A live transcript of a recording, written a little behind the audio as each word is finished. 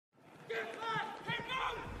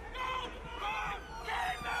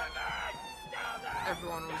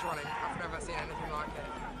seen anything like it.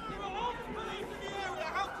 You were all police in the area.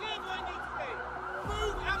 How clear do I need to be?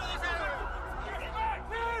 Move out of this area. Get out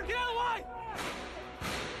of the way.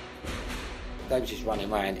 They were just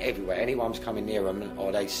running around everywhere. Anyone was coming near them,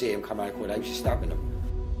 or they see them come out, or they were just stabbing them.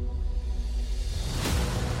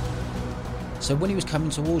 So when he was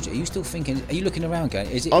coming towards you, are you still thinking, are you looking around going,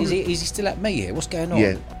 is he still at me here? What's going on?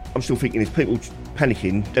 Yeah, I'm still thinking, if people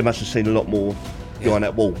panicking, they must have seen a lot more behind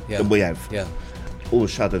that wall than we have. Yeah. All of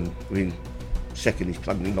a sudden, within a second, he's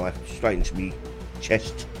plugging the knife straight into my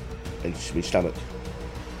chest and into my stomach.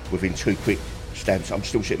 Within 2 quick stabs, I'm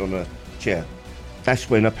still sitting on a chair. That's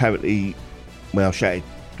when apparently, when I shouted,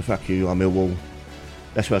 "The fuck you, I'm Millwall."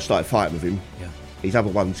 That's when I started fighting with him. Yeah. His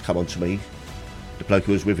other ones come on to me, the bloke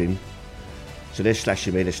who was with him. So they're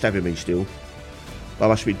slashing me, they're stabbing me still. But I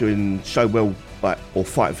must be doing so well, or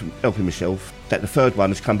fighting from helping myself, that the third one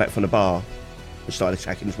has come back from the bar and started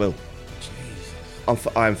attacking as well. Jesus.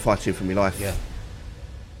 I am fighting for my life. Yeah.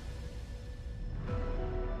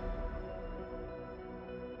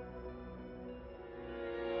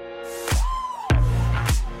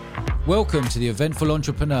 Welcome to The Eventful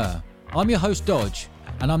Entrepreneur. I'm your host Dodge,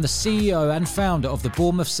 and I'm the CEO and founder of the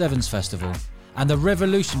Bournemouth Sevens Festival and the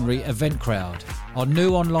Revolutionary Event Crowd, our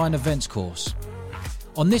new online events course.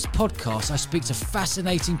 On this podcast, I speak to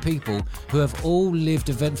fascinating people who have all lived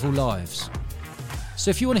eventful lives. So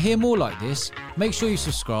if you want to hear more like this, make sure you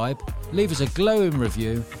subscribe, leave us a glowing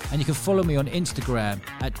review, and you can follow me on Instagram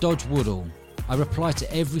at Dodge Woodall. I reply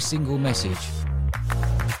to every single message.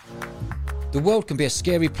 The world can be a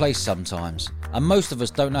scary place sometimes, and most of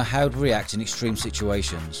us don't know how to react in extreme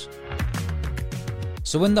situations.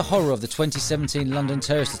 So when the horror of the 2017 London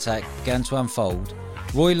terrorist attack began to unfold,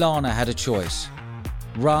 Roy Larner had a choice: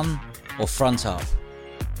 run or front up.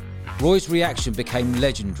 Roy's reaction became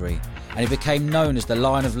legendary, and he became known as the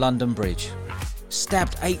Lion of London Bridge.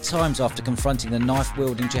 Stabbed 8 times after confronting the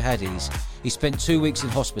knife-wielding jihadis, he spent 2 weeks in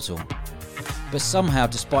hospital. But somehow,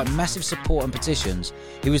 despite massive support and petitions,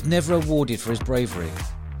 he was never awarded for his bravery.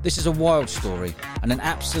 This is a wild story and an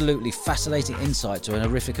absolutely fascinating insight to an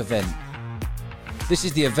horrific event. This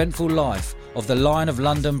is the eventful life of the Lion of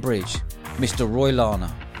London Bridge, Mr. Roy Larner.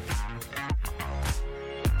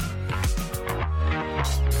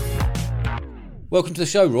 Welcome to the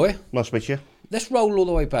show, Roy. Nice to meet you. Let's roll all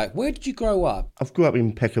the way back. Where did you grow up? I grew up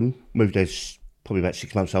in Peckham, moved there probably about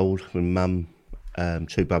 6 months old with mum, 2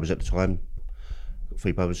 brothers at the time.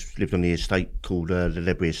 3 brothers, lived on the estate called the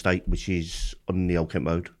Ledbury Estate, which is on the Old Kent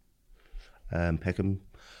Road, Peckham.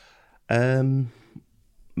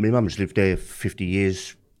 My mum's lived there for 50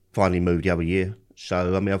 years, finally moved the other year.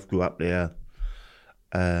 So, I mean, I've grew up there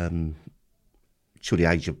till the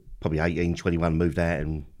age of probably 18, 21, moved out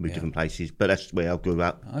and moved different places. But that's where I grew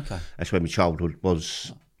up. Okay. That's where my childhood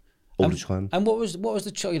was all the time. And what was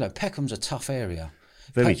the Peckham's a tough area.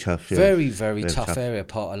 Very tough, yeah. Very tough area,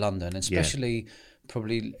 part of London, especially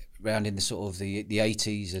probably around in the sort of the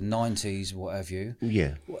 80s and 90s, what have you.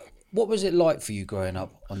 Yeah. What was it like for you growing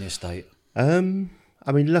up on the estate?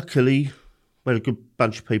 I mean, luckily, we had a good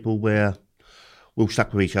bunch of people where we all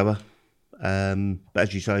stuck with each other. But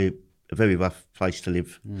as you say, a very rough place to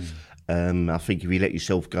live. I think if you let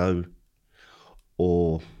yourself go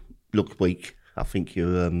or look weak, I think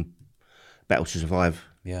you're battle to survive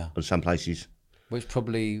on some places. Which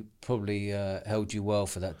probably held you well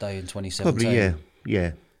for that day in 2017. Probably,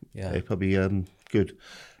 yeah. Probably good.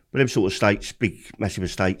 But them sort of estates, big, massive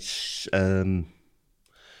estates,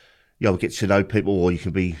 you'll get to know people, or you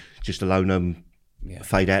can be just alone and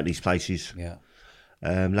fade out these places. Yeah.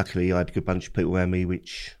 Luckily, I had a good bunch of people around me,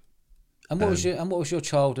 which. And what was your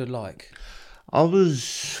childhood like? I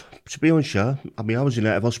was, to be honest, I was in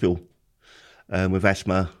and out of hospital with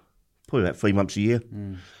asthma, probably about 3 months a year.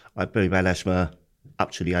 I had very bad asthma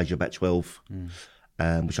up to the age of about 12,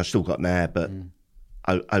 which I still got now, but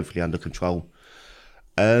hopefully under control.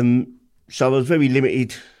 So I was very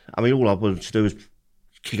limited. I mean, all I wanted to do was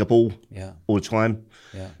kick a ball all the time.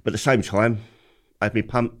 Yeah. But at the same time, I had me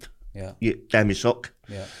pumped down my sock.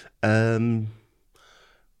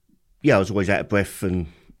 I was always out of breath and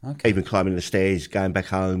even climbing the stairs, going back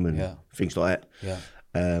home and things like that.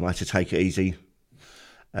 I had to take it easy.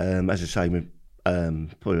 As I say,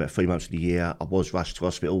 probably about 3 months of the year, I was rushed to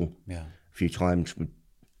hospital a few times.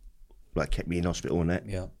 Kept me in hospital and that.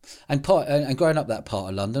 Yeah. And growing up that part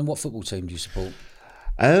of London, what football team do you support?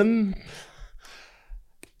 To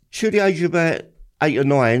the age of about 8 or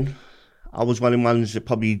 9, I was one of the ones that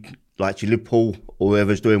probably liked Liverpool or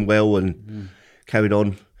whoever's doing well and carried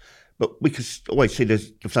on. But we could always see the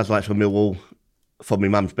floodlights from Millwall from my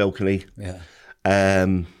mum's balcony. Yeah.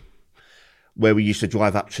 Where we used to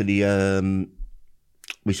drive up to the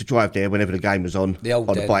we used to drive there whenever the game was on. The old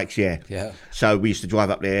on den. the bikes, yeah. Yeah. So we used to drive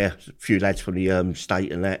up there, a few lads from the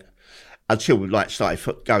state and that, until we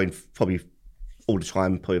started going probably all the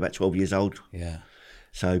time, probably about 12 years old. Yeah.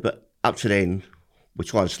 So, but up to then, we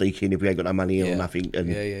try and sneak in if we ain't got no money or nothing. And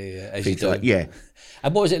Yeah. As things you do. like, yeah.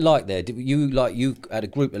 And what was it like there? Did you had a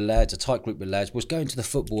group of lads, a tight group of lads? Was going to the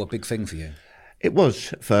football a big thing for you? It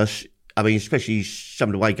was at first. I mean, especially some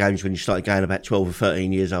of the away games when you started going about 12 or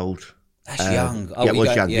 13 years old. That's young. Yeah, it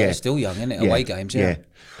was young, yeah. It's still young, isn't it? Away games, yeah.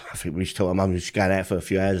 I think we used to tell my mum was going out for a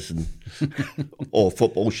few hours and or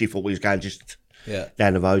football. She thought we was going just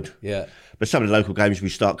down the road. Yeah. But some of the local games, we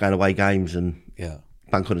start going away games and Yeah.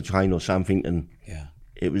 bunk on a train or something, and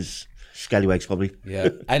it was scallywags probably. Yeah.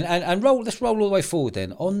 and let's roll all the way forward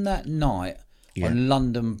then. On that night on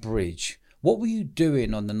London Bridge, what were you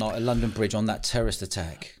doing on the night at London Bridge on that terrorist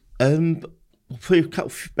attack? About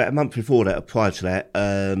a month before that, or prior to that,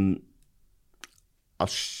 I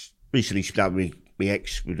recently split up with my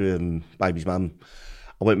ex, with baby's mum.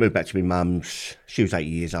 I went moved back to my mum's. She was 80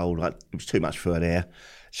 years old. It was too much for her there.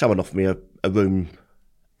 Someone offered me a room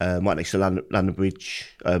right next to London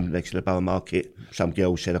Bridge, next to the Borough Market. Some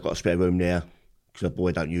girl said, I've got a spare room there because the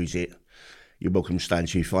boy don't use it. You're welcome to stay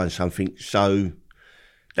until you find something. So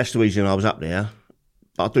that's the reason I was up there.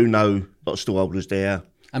 But I do know a lot of stallholders there.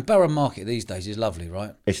 And Borough Market these days is lovely,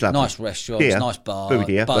 right? It's lovely. Nice restaurants, nice bar, very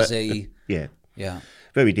dear, buzzy. Yeah.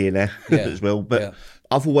 Very dear there as well. But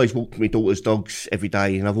I've always walked my daughter's dogs every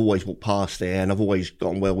day, and I've always walked past there, and I've always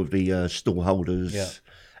gotten well with the stallholders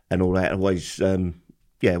and all that. I've always,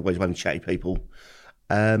 always wanted to chat to people.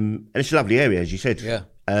 And it's a lovely area, as you said. Yeah.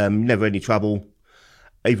 Never any trouble.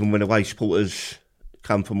 Even when away supporters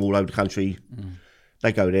come from all over the country,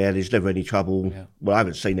 they go there. There's never any trouble. Yeah. Well, I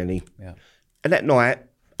haven't seen any. Yeah. And that night,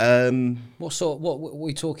 what were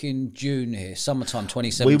we talking? June here, summertime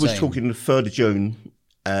 2017. We was talking the 3rd of June.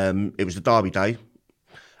 It was the Derby day.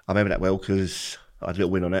 I remember that well because I had a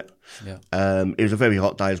little win on it. Yeah. It was a very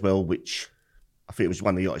hot day as well, which I think it was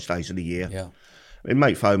one of the hottest days of the year. Yeah. My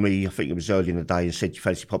mate phoned me, I think it was early in the day, and said, you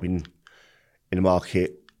fancy popping in the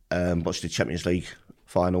market, watch the Champions League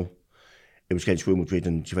final. It was against Real Madrid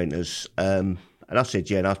and Juventus. And I said,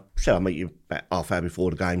 yeah, and I said I'll meet you about half hour before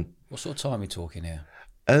the game. What sort of time are we talking here?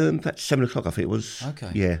 About 7 o'clock, I think it was.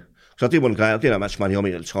 Okay. Yeah. Because I didn't want to go out. I didn't have much money on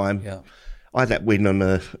me at the time. Yeah. I had that win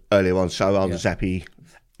on earlier on, so I was happy.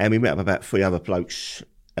 And we met up about 3 other blokes.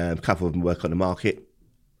 A couple of them work on the market.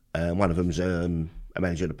 One of them's a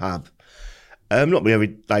manager of the pub. Not my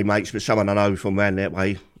everyday mates, but someone I know from around that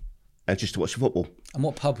way, and just to watch the football. And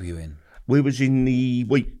what pub were you in? We was in the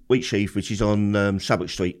Wheatsheaf, which is on Southwark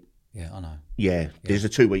Street. Yeah, I know. Yeah, there's the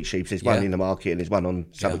 2 Wheatsheafs. There's one in the market and there's one on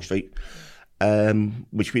Southwark Street,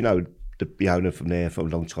 which we know the owner from there for a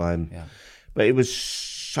long time. Yeah. But it was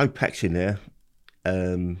so packed in there.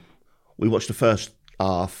 We watched the first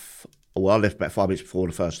half. Well, I left about 5 minutes before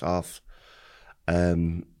the first half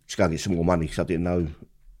to go and get some more money because I didn't know.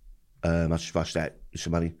 I just rushed out with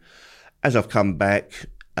some money. As I've come back,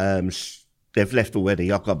 they've left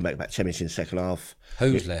already. I've gone back about 10 minutes in the second half.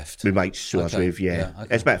 Who's left? My mates who I was with, Okay.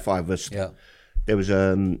 There's about 5 of us. Yeah. There was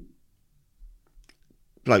a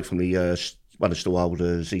bloke from the one of the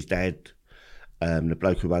stallholders, his dad, the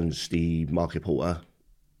bloke who runs the market porter.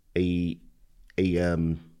 They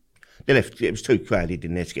left. It was too crowded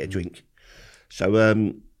in there to get a drink. So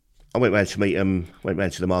I went round to meet them, went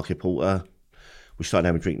round to the market porter. We started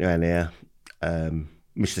having a drink down there.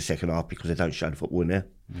 Missed the second half because they don't show the football in there.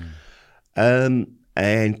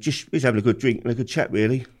 And just we was having a good drink and a good chat,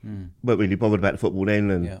 really. Weren't really bothered about the football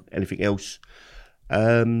then and anything else.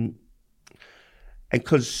 And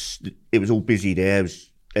because it was all busy there,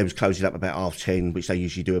 it was closing up about 10:30, which they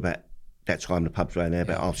usually do about that time. The pubs around there,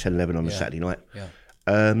 about 10:30, 11 on a Saturday night.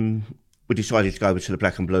 We decided to go over to the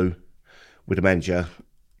Black and Blue with the manager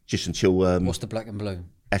just until... What's the Black and Blue?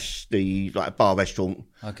 That's a bar restaurant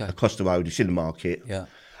across the road. It's in the market. Yeah.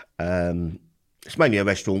 It's mainly a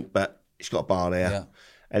restaurant, but it's got a bar there. Yeah.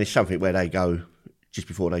 And it's something where they go just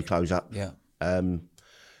before they close up. Yeah. And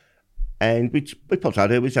we popped out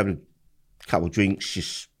there. We was having a couple of drinks,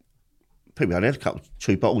 just probably only had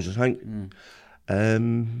 2 bottles or something.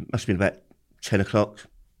 Must have been about 10 o'clock.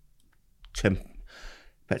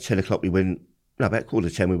 About 10 o'clock we went, no, about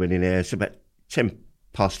 9:45 we went in there. So about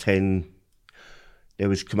 10:10, there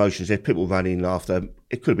was commotions there, people running after,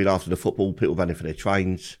 it could have been after the football, people running for their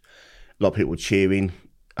trains. A lot of people were cheering.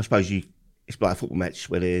 I suppose it's like a football match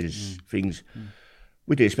where there's things.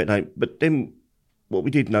 We didn't expect that. But then what we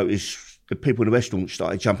did notice, the people in the restaurant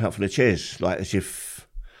started jumping up from their chairs, like as if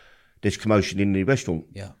there's commotion in the restaurant.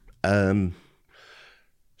 Yeah.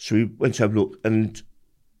 So we went to have a look, and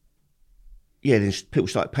yeah, then people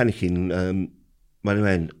started panicking, running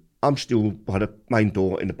around. I'm still by the main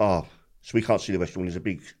door in the bar, so we can't see the restaurant. There's a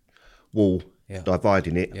big wall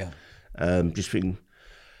dividing it. Yeah. Just thinking.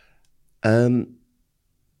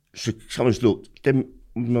 So someone's looked. Then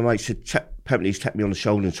my mate said, apparently he's tapped me on the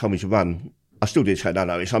shoulder and told me to run. I still did say, no,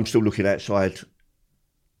 I'm still looking outside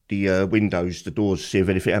the windows, the doors, to see if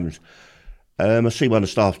anything happens. I see one of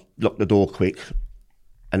the staff lock the door quick,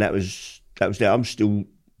 and that was there. I'm still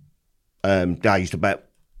dazed about,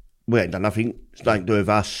 we ain't done nothing. It's nothing to do with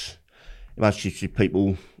us. It must just be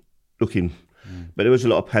people looking. But there was a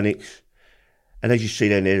lot of panic. And as you see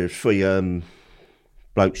down there's 3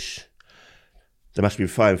 blokes. They must have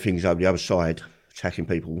been throwing things over the other side, attacking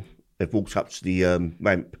people. They've walked up to the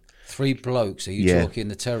ramp. 3 blokes, are you talking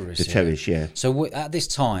the terrorists? The terrorists, yeah. So at this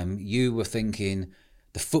time, you were thinking,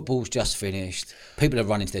 the football's just finished, people are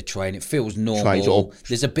running to their train, it feels normal,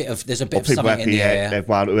 there's a bit of something in the air. They've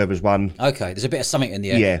won, whoever's won. Okay, there's a bit of something in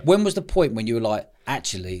the air. Yeah. When was the point when you were like,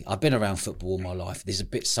 actually, I've been around football all my life, there's a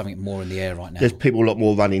bit something more in the air right now? There's people a lot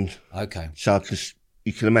more running. Okay. So, because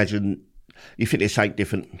you can imagine, you think there's something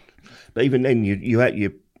different. But even then, you're out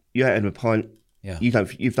in a pint,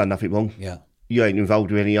 you've done nothing wrong. Yeah. You ain't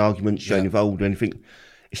involved with any arguments, you ain't involved with anything.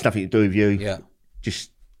 It's nothing to do with you. Yeah.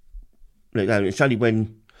 Just, it's only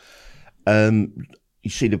when you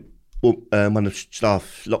see one of the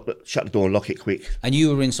staff shut the door and lock it quick. And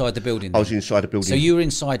you were inside the building then? I was inside the building. So you were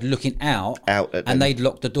inside looking out and they'd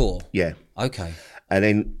locked the door? Yeah. Okay. And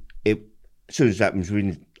then as soon as that happens,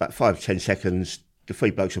 within like 5 to 10 seconds, the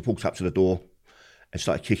 3 blokes have walked up to the door and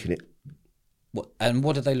started kicking it. What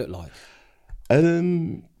did they look like? I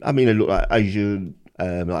mean, they look like Asian,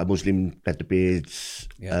 like Muslim, had the beards.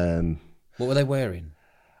 Yeah. What were they wearing?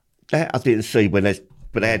 That I didn't see but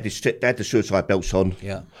they had the suicide belts on.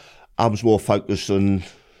 Yeah. I was more focused on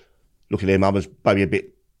looking at them. I was maybe a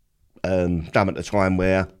bit dumb at the time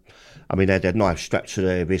where, I mean, they had their knives strapped to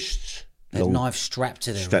their wrists. They had knives strapped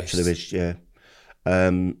to their wrists? Strapped to the wrists, yeah.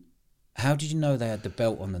 How did you know they had the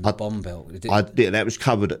belt on them, the bomb belt? That was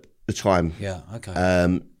covered at the time. Yeah, okay.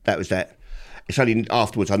 That was that. It's only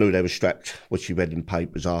afterwards I knew they were strapped, what you read in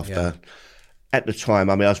papers after. Yeah. At the time,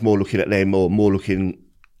 I mean, I was more looking at them or more looking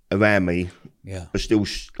around me. Yeah. But still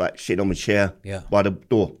like sitting on my chair by the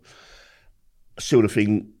door. Still the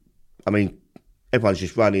thing, I mean, everyone's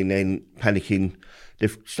just running and panicking.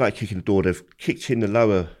 They've started kicking the door. They've kicked in the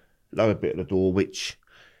lower bit of the door, which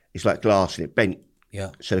is like glass and it bent.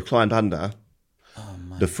 Yeah. So they climbed under,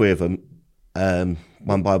 the 3 of them,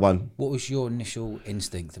 one by one. What was your initial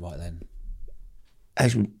instinct right then?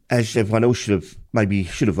 As everyone else should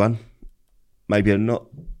have run. Maybe not.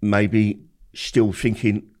 Maybe still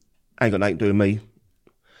thinking, ain't got nothing to do with me.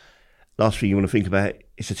 Last thing you want to think about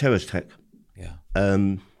is a terrorist attack. Yeah.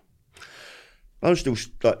 I'm still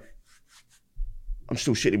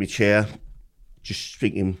sitting in my chair, just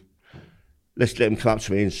thinking, let's let them come up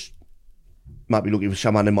to me and might be looking for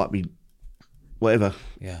someone, they might be whatever.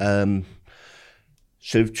 Yeah.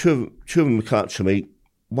 So two of them come up to me.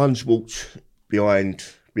 One's walked behind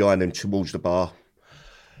them towards the bar.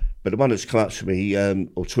 But the one that's come up to me, there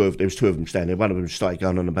was 2 of them standing there. One of them started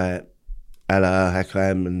going on about Allah,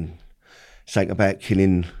 Akram, and saying about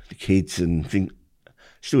killing the kids and things.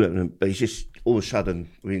 Still don't know, but he's just, all of a sudden,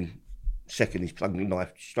 within a second, he's plunging the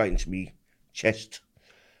knife straight into me chest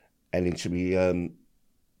and into me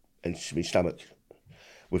stomach.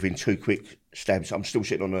 Within 2 quick stabs, I'm still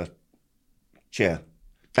sitting on a chair.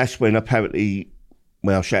 That's when apparently,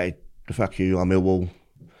 when I shouted, "The fuck you, I'm Millwall."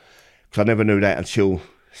 Because I never knew that until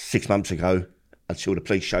 6 months ago, until the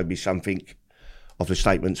police showed me something of the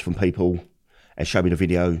statements from people and showed me the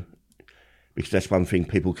video. Because that's one thing,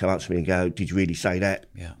 people come up to me and go, "Did you really say that?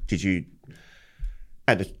 Yeah. Did you?"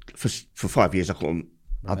 For 5 years, I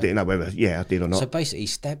didn't know whether, I did or not. So basically, he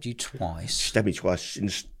stabbed you twice. Stabbed me twice in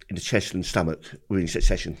the chest and stomach within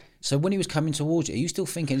succession. So when he was coming towards you, are you still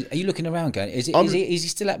thinking, are you looking around going, is he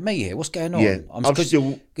still at me here? What's going on? Yeah, I'm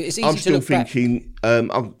still thinking,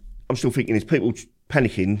 I'm still thinking, is people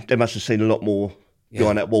panicking, they must have seen a lot more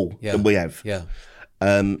behind that wall than we have. Yeah.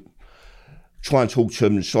 Try and talk to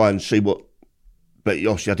them and try and see what, but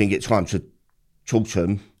obviously I didn't get time to talk to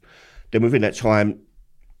them. Then within that time,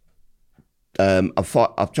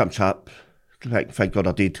 I've jumped up. Thank God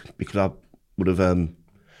I did, because I would have.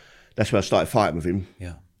 That's when I started fighting with him.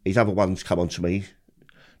 Yeah. His other ones come on to me,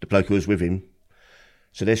 the bloke who was with him.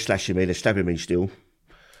 So they're slashing me, they're stabbing me still.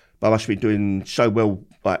 But I must be doing so well,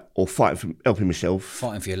 or helping myself.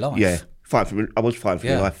 Fighting for your life. Yeah, I was fighting for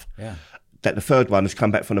my life. Yeah. That the 3rd one has come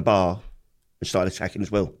back from the bar and started attacking as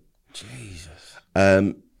well. Jesus.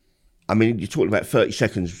 I mean, you're talking about 30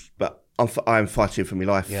 seconds, but I am fighting for my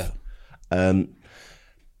life. Yeah.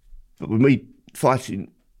 But with me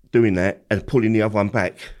fighting, doing that, and pulling the other one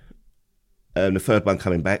back, the third one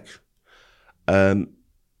coming back,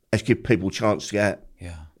 let's give people a chance to get out.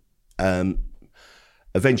 Yeah.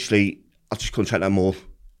 Eventually, I just couldn't take no more.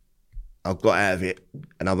 I got out of it,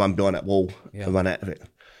 and I run behind that wall and run out of it.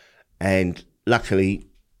 And luckily,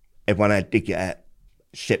 everyone did get out,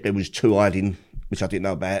 except there was two hiding, which I didn't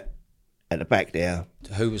know about, at the back there.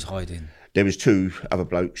 Who was hiding? There was two other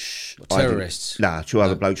blokes. Terrorists? Nah, two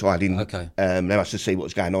other blokes hiding. Okay. They must have seen what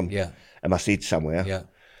was going on. Yeah. They must have hid somewhere. Yeah.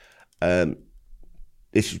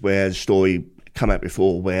 This is where the story come out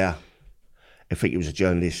before, where I think it was a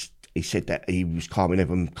journalist. He said that he was calming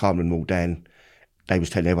them all down. They was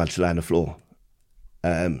telling everyone to lay on the floor,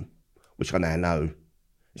 which I now know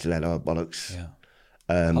is a load of bollocks.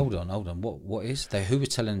 Yeah. Hold on. What is? Who was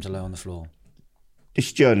telling him to lay on the floor?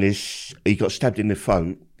 This journalist, he got stabbed in the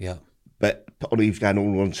throat. Yeah. But he was going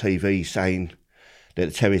all on TV saying that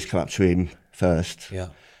the terrorists come up to him first. Yeah.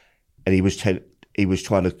 And he was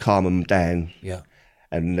trying to calm them down. Yeah.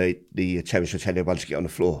 And the terrorists were telling everyone to get on the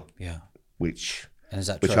floor. Yeah. Which is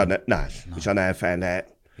that which true? Which I now found out.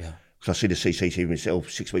 Yeah. Because I see the CCTV myself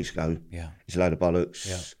 6 weeks ago. Yeah. It's a load of bollocks.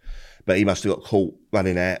 Yeah. But he must have got caught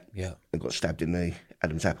running out. Yeah. And got stabbed in the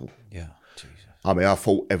Adam's apple. Yeah. Jesus. I mean, I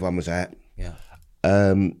thought everyone was out. Yeah.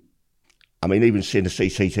 I mean, even seeing the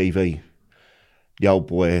CCTV, the old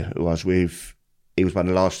boy who I was with, he was one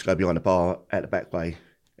of the last to go behind the bar at the back way,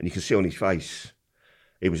 and you can see on his face,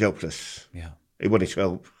 he was helpless. Yeah. He wanted to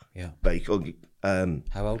help, Yeah. but he couldn't.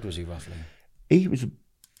 How old was he roughly? He was,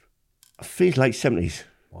 I think, late 70s.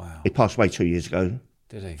 Wow. He passed away 2 years ago.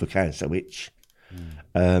 Did he? For cancer, which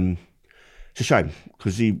it's a shame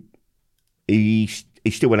because he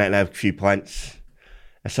still went out and had a few pints.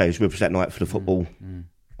 I say he was with us that night for the football.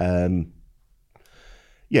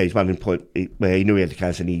 Yeah, he's one of the point where he knew he had the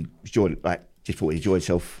cancer and he just thought he'd enjoy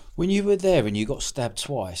himself. When you were there and you got stabbed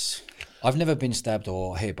twice, I've never been stabbed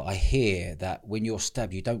or hit, but I hear that when you're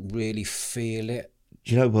stabbed, you don't really feel it.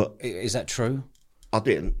 Do you know what? Is that true? I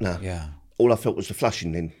didn't, no. Yeah. All I felt was the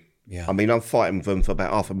flushing then. Yeah. I mean, I'm fighting with them for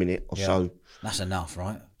about half a minute or so. That's enough,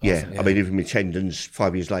 right? Yeah. I mean, even my tendons,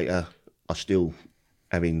 5 years later, are still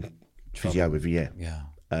having physio with you, Yeah.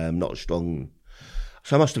 not as strong.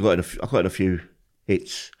 So I must have gotten a few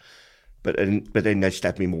hits, but then they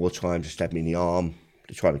stabbed me more times. They stabbed me in the arm.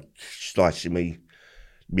 They tried to slice me.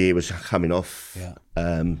 My ear was coming off. Yeah.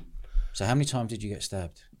 So how many times did you get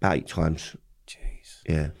stabbed? About 8 times. Jeez.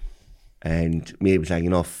 Yeah. And my ear was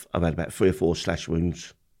hanging off. I've had about 3 or 4 slash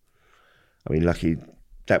wounds. I mean, lucky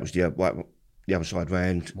that was the other side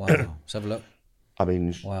round. Wow. Let's have a look. I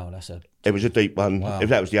mean, Wow, it was a deep one. Wow. If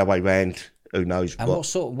that was the other way round, who knows? And what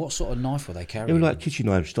sort of knife were they They carrying? were like kitchen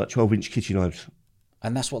knives, like 12-inch kitchen knives.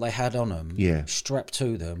 And that's what they had on them. Yeah. Strapped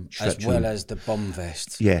to them, Strapped as to well them. as the bomb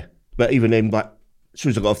vest. Yeah, but even then, like, as soon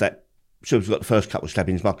as I got off that, as soon as I got the first couple of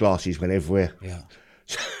stabbings, my glasses went everywhere. Yeah.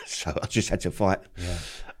 So I just had to fight. Yeah.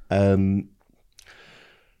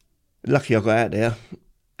 Lucky I got out there,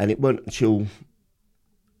 and it weren't until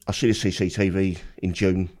I see the CCTV in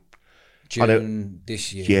June. June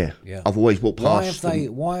this year. Yeah. I've always walked past.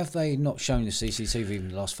 Why have they not shown the CCTV in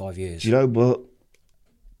the last 5 years? Do you know what?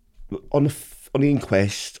 On the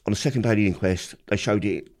inquest, on the second day of the inquest, they showed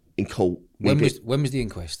it in court. When was the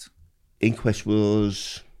inquest? Inquest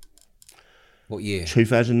was What year?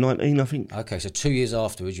 2019, I think. Okay, so 2 years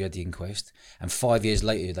afterwards you had the inquest, and 5 years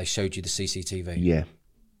later they showed you the CCTV. Yeah.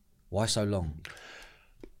 Why so long?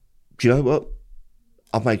 Do you know what?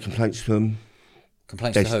 I've made complaints to them.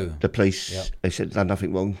 Complaints to who? The police. Yep. They said they've done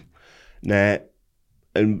nothing wrong. Now,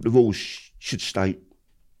 and the rules should state,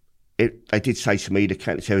 they did say to me, the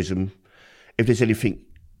counter-terrorism, if there's anything,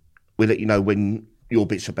 we'll let you know when your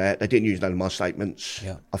bit's about. They didn't use none of my statements.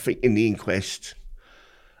 Yeah. I think in the inquest,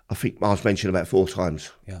 I was mentioned about 4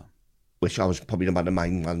 times. Yeah. Which I was probably one of the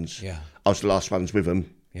main ones. Yeah. I was the last ones with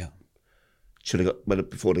them. Yeah.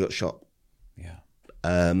 Before they got shot. Yeah.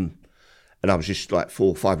 And I was just like 4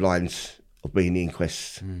 or 5 lines of being in the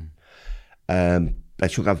inquest. They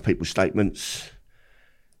took other people's statements.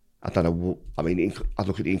 I don't know what, I mean, I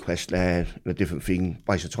look at the inquest now and a different thing,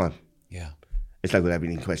 waste of time. Yeah. It's no good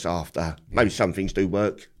having an inquest after. Maybe some things do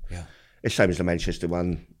work. Yeah. It's the same as the Manchester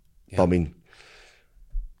one, bombing.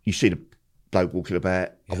 You see the bloke walking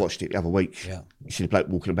about, I watched it the other week. Yeah. You see the bloke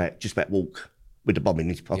walking about, just about walk, with the bomb in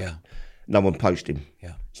his pocket. Yeah. No one post him.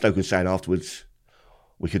 Yeah. It's no good saying afterwards,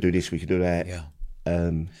 we could do this, we could do that. Yeah.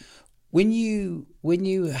 When you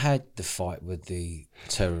had the fight with the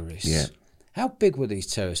terrorists, how big were these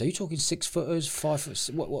terrorists? Are you talking 6 footers, 5 foot?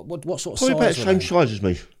 What sort of Probably size? about the same size as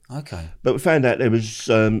me. Okay. But we found out there was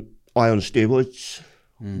eye on steroids.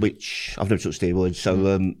 which I've never took steroids, so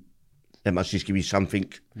that must just give you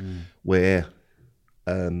something where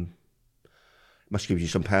must give you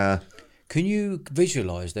some power. Can you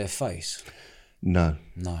visualise their face? No,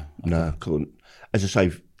 No. no, I couldn't. As I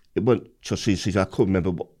say, it wasn't just season. I couldn't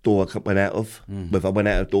remember what door I went out of, whether I went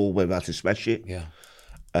out of the door, whether I had to smash it. Yeah.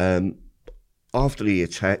 After the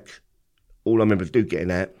attack, all I remember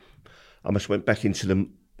getting out, I must went back into the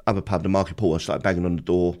other pub, the Market Porter, started banging on the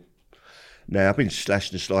door. Now, I've been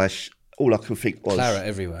slashed and sliced. All I could think was... Claret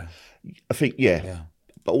everywhere. I think, yeah.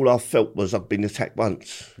 But all I felt was I'd been attacked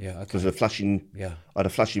once. Yeah, okay. Because of the flushing... Yeah. I had a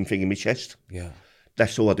flushing thing in my chest. Yeah.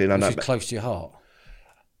 That's all I did. I know. Was it close to your heart?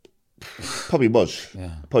 Probably was.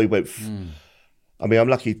 Yeah. Probably went... I mean, I'm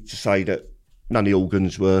lucky to say that none of the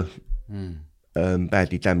organs were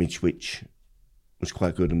badly damaged, which was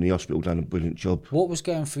quite good, and the hospital done a brilliant job. What was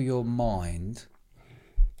going through your mind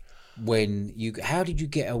when you... How did you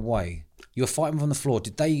get away? You were fighting from the floor.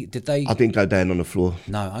 Did they? I didn't go down on the floor.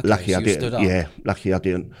 No, okay. Lucky So I you didn't. stood up. Yeah, lucky I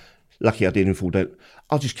didn't. Lucky I didn't fall down.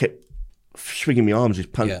 I just kept swinging my arms,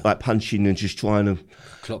 just like punching and just trying to...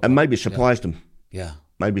 And maybe it surprised them. Yeah.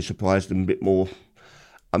 Maybe it surprised them a bit more.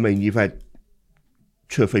 I mean, you've had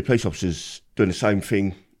 2 or 3 police officers doing the same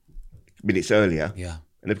thing minutes earlier. Yeah.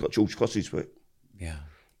 And they've got George crosses for it. Yeah.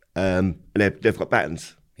 And they've got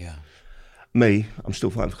battens. Yeah. Me, I'm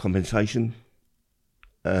still fighting for compensation.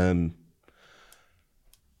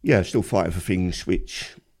 Yeah, still fighting for things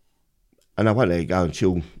which, and I won't let it go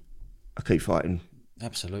until I keep fighting.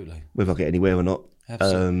 Absolutely. Whether I get anywhere or not.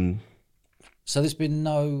 Absolutely. So there's been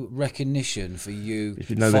no recognition for you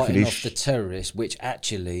no fighting off the terrorists, which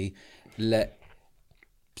actually let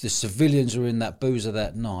the civilians who were in that boozer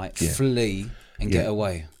that night flee and get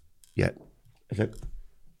away. Yeah.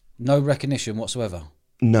 No recognition whatsoever.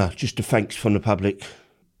 No, just the thanks from the public.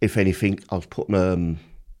 If anything, I was putting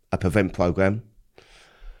a prevent program.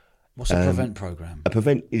 What's a prevent program? A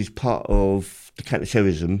prevent is part of the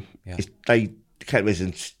counter-terrorism. Yeah. The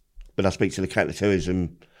counter-terrorism, when I speak to the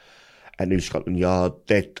counter-terrorism at New Scotland Yard,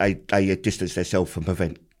 they distance themselves from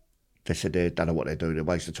prevent. They said they don't know what they're doing, they're a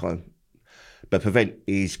waste of time. But prevent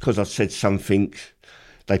is, because I said something,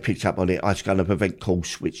 they picked up on it. I just got on a prevent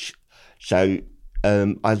course, so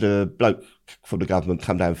I had a bloke from the government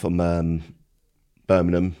come down from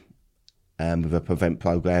Birmingham with a prevent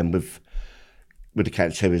program with the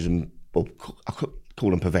counter-terrorism. Well, I could call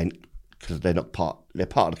them prevent because they're part of the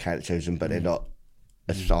counter-terrorism, but they're not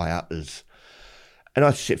as high up as. And I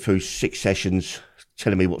had to sit through 6 sessions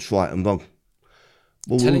telling me what's right and wrong.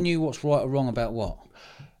 Telling you what's right or wrong about what?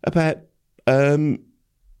 About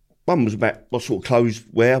one was about what sort of clothes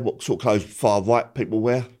wear, what sort of clothes far right people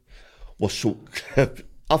wear, what sort.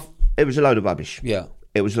 It was a load of rubbish. Yeah,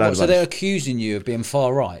 it was a load of so rubbish. they're accusing you of being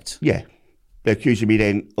far right. Yeah, they're accusing me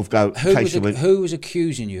then of going. Who was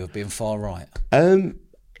accusing you of being far right?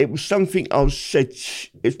 It was something I was said.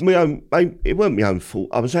 It's my own. It weren't my own fault.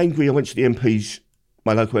 I was angry. I went to the MPs,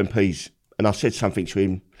 my local MPs, and I said something to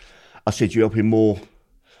him. I said, "You're helping more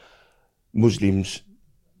Muslims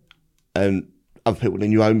and other people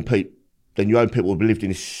than your own people. Who have lived in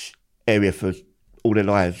this area for all their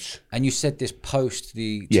lives." And you said this post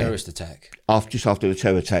the terrorist attack? Just after the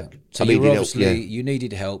terror attack. So you you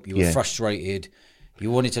needed help, you were frustrated, you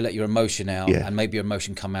wanted to let your emotion out, and maybe your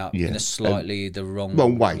emotion come out in a slightly the wrong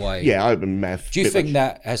way. Yeah, I opened my mouth. Do you think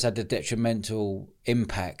that has had a detrimental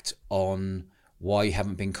impact on why you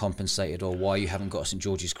haven't been compensated or why you haven't got a St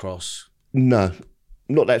George's Cross? No,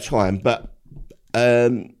 not that time, but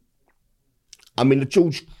I mean, the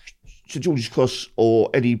St George's Cross or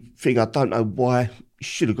anything, I don't know why,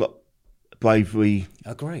 should have got a bravery.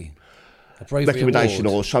 Agree. A bravery recommendation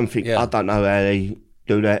award. Or something. Yeah. I don't know how they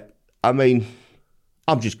do that. I mean,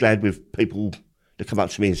 I'm just glad with people that come up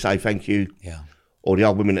to me and say thank you. Yeah. Or the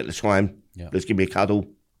old women at the time, let's give me a cuddle.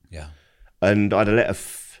 Yeah. And I had a letter,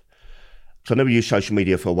 so I never used social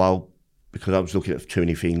media for a while because I was looking at too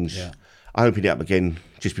many things. Yeah. I opened it up again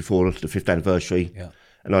just before the 5th anniversary. Yeah.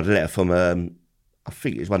 And I had a letter from, I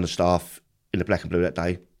think it was one of the staff in the Black and Blue that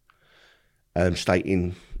day,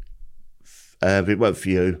 stating, if it weren't for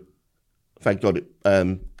you, thank God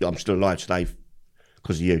I'm still alive today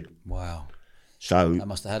because of you. Wow. So How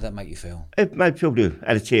did that make you feel? It made me feel good.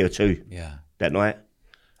 I had a tear or two that night.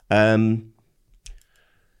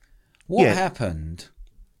 What happened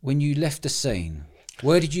when you left the scene?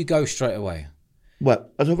 Where did you go straight away?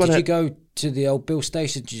 Well, did you go to the old Bill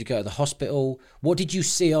station? Did you go to the hospital? What did you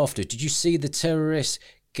see after? Did you see the terrorists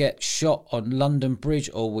get shot on London Bridge,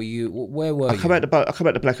 or were you? Where were you? I come out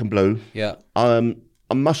the Black and Blue. Yeah. I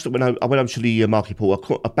must have I went up to the Market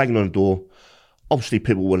Porter. I banged on the door. Obviously,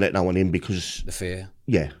 people wouldn't let no one in because the fear.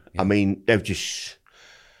 Yeah. I mean, they've just.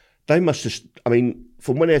 They must have. I mean,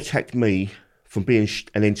 from when they attacked me, from being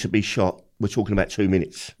and then to be shot, we're talking about 2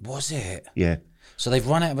 minutes. Was it? Yeah. So they've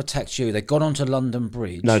run out of attacked you. They've gone onto London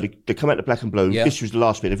Bridge. No, they come out the black and blue. Yeah. This was the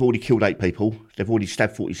last bit. They've already killed 8 people. They've already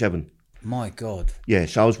stabbed 47. My God. Yeah,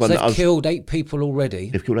 so I was one. So they've killed 8 people already.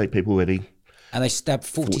 They've killed 8 people already. And they stabbed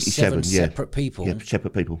 47 separate people. Yeah,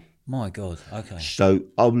 separate people. My God. Okay. So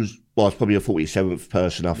I was probably the 47th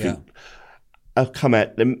person. I think I've come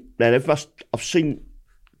at them. Now I've seen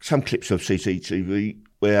some clips of CCTV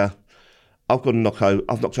where I've knocked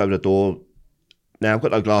over the door. Now I've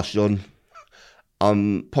got no glasses on.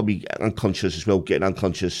 I'm probably unconscious as well, getting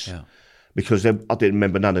unconscious. Yeah. Because I didn't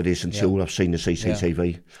remember none of this until I've seen the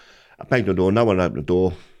CCTV. Yeah. I banged on the door, no one opened the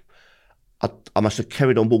door. I must have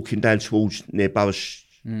carried on walking down towards near Boroughs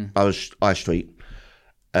High Street.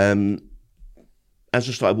 As I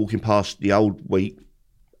started walking past the old wheat,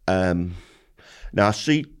 now I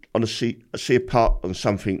see a part on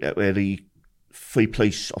something that where the 3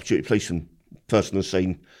 off-duty policemen, first on the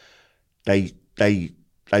scene, they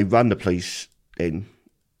run the police then,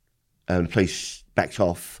 and the police backed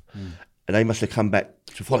off, and they must have come back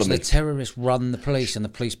to follow me. The terrorists run the police, and the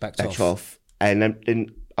police backed off. And then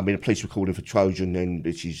the police were called in for Trojan, and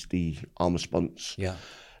which is the armed response. Yeah.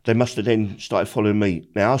 They must have then started following me.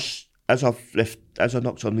 Now, as I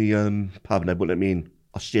knocked on the pub and they wouldn't let me in,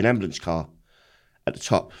 I see an ambulance car at the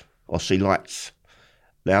top. I see lights.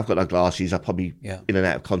 Now, I've got no glasses. I'm probably in and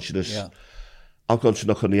out of consciousness. Yeah. I've gone to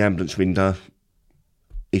knock on the ambulance window.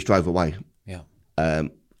 He's drove away. Yeah.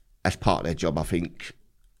 That's part of their job, I think.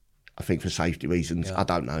 I think for safety reasons. Yeah. I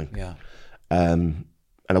don't know. Yeah. And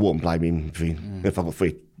I wouldn't blame him if I've got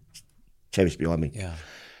 3 terrorists behind me. Yeah.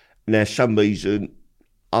 Now, for some reason,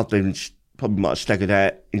 I've been probably might have staggered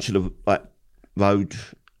out into the road,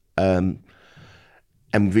 and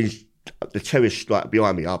within the terrorists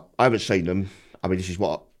behind me. I haven't seen them. I mean, this is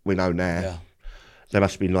what we know now. Yeah. They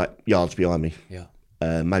must have been yards behind me. Yeah.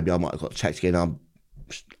 Maybe I might have got attacked again.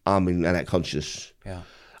 I'm in and out conscious. Yeah.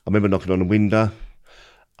 I remember knocking on the window.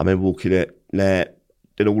 I remember walking it. Now,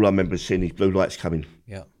 then all I remember is seeing these blue lights coming.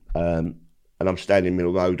 Yeah. And I'm standing in the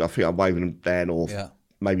middle of the road. I think I'm waving them down or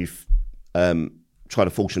maybe trying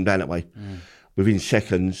to force them down that way. Within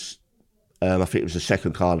seconds, I think it was the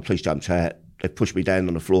second car, the police jumped out. They pushed me down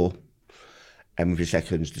on the floor. And within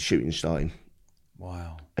seconds, the shooting started.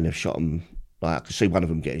 Wow. And they've shot them. I could see one of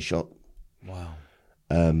them getting shot. Wow.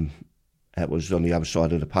 That was on the other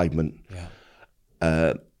side of the pavement.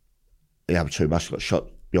 Yeah. The other 2 must have got shot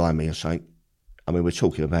behind me or something. I mean, we're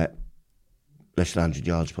talking about less than 100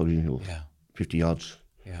 yards probably, or 50 yards.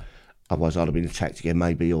 Yeah. Otherwise, I'd have been attacked again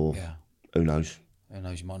maybe, or who knows. Who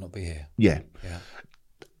knows, you might not be here. Yeah. Yeah.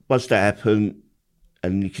 Once that happened,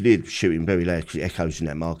 and you could hear shooting very loud because it echoes in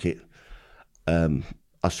that market, I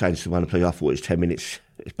was saying to one of the police, I thought it was 10 minutes.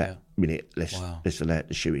 It's about a minute less than that,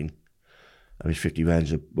 the shooting. I mean, 50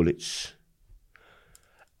 rounds of bullets,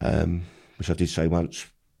 which I did say once.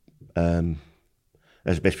 That's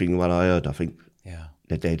the best thing one I heard, I think. Yeah.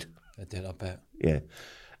 They're dead. They're dead, I bet. Yeah.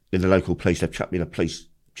 Then the local police, they've chucked me in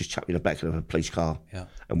the back of a police car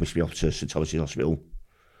and whisked me off to St Thomas's Hospital.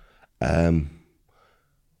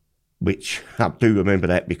 Which I do remember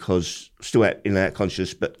that because still in and out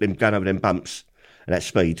conscious, but them going over them bumps at that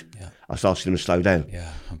speed, I was asking them to slow down.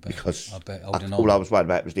 Yeah, I bet. Because all I was worried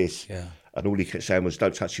about was this. Yeah. And all he kept saying was,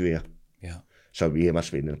 don't touch your ear. Yeah. So the ear must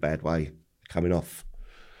have been in a bad way, coming off.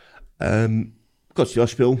 Got to the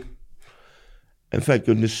hospital, and thank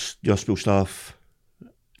goodness the hospital staff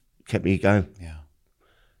kept me going. Yeah.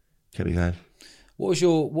 Kept me going. What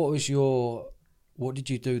did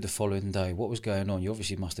you do the following day? What was going on? You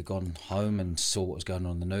obviously must have gone home and saw what was going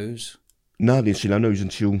on in the news. No, I didn't see no news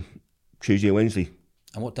until Tuesday or Wednesday.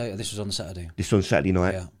 And what day? This was on the Saturday? This was on Saturday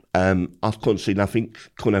night. Yeah. I couldn't see nothing.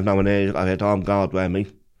 Couldn't have no one there. I had armed guard around me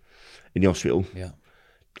in the hospital. Yeah.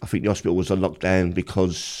 I think the hospital was on lockdown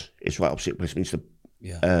because it's right opposite Westminster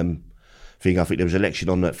thing. I think there was an election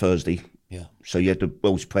on that Thursday. Yeah. So you had the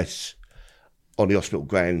Welsh press on the hospital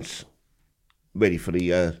grounds ready for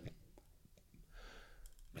the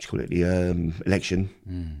election.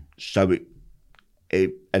 So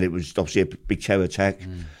it was obviously a big terror attack.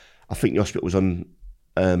 I think the hospital was on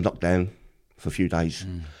lockdown for a few days.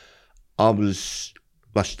 I was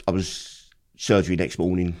surgery next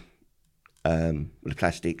morning with the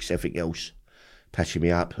plastics, everything else, patching me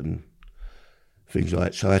up and things like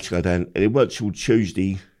that. So I had to go down. And it weren't till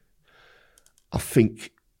Tuesday, I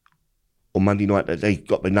think, on Monday night that they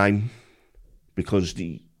got my name because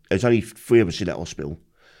there's only 3 of us in that hospital.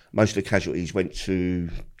 Most of the casualties went to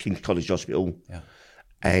King's College Hospital,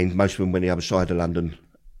 and most of them went the other side of London.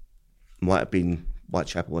 Might have been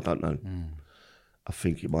Whitechapel, I don't know. I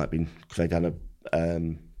think it might have been because they done a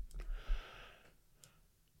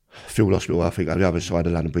field hospital, I think, on the other side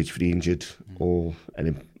of London Bridge for the injured, and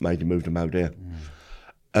then made them move them over there.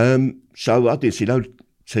 So I didn't see no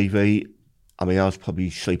TV. I mean, I was probably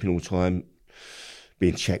sleeping all the time,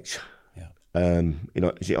 being checked. Yeah.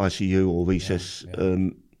 Is it ICU or recess? Yeah.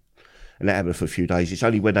 And that happened for a few days. It's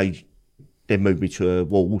only when they then moved me to a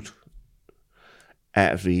ward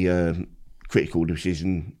out of the critical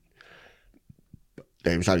division.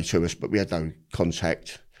 There was only 2 of us, but we had no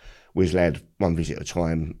contact. We was allowed 1 visit at a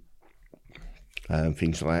time,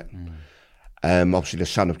 things like that. Obviously, the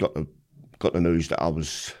Sun have got the news that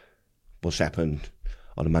what's happened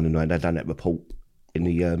on the Monday night. They done that report in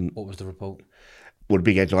the. What was the report? Well, the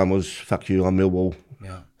big headline was "Fuck you, I'm Millwall."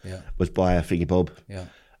 Yeah. Was by Thingy Bob. Yeah.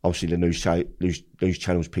 Obviously, the news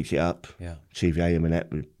channels picked it up. Yeah. TVAM and that.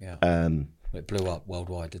 Yeah. It blew up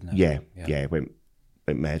worldwide, didn't it? Yeah. It went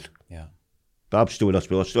mad. Yeah. But I'm still in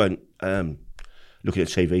hospital. I still ain't looking at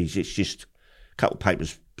TVs. It's just a couple of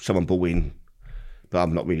papers someone brought in, but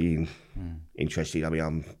I'm not really interested. I mean,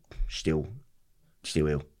 I'm still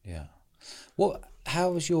ill. Yeah.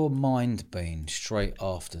 How has your mind been straight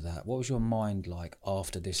after that? What was your mind like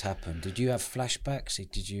after this happened? Did you have flashbacks?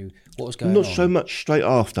 What was going on? Not so much straight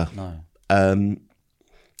after. No.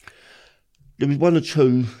 There was 1 or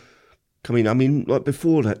 2 coming. I mean, like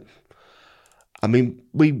before that. I mean,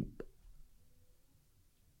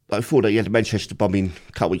 before that, you had the Manchester bombing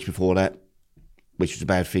a couple of weeks before that, which was a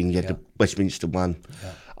bad thing. You had the Westminster one.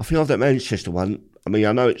 Yeah. I think after that Manchester one, I mean,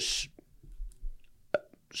 I know it's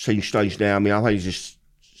seems strange now. I mean, I've only just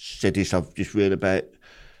said this, I've just read about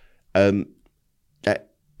that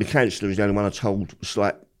the counsellor is the only one I told. It's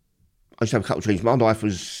like, I used to have a couple of dreams. My life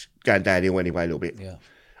was going downhill anyway a little bit. Yeah.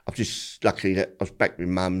 I'm just lucky that I was back with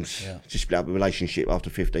mum's, just split up a relationship after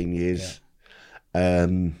 15 years. Yeah.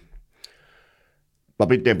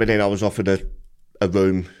 But then I was offered a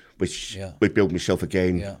room, which rebuilt myself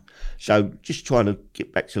again. Yeah. So just trying to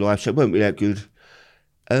get back to life. So it weren't really that good.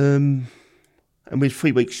 And we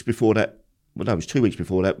 3 weeks before that, well, no, it was 2 weeks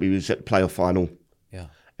before that, we was at the playoff final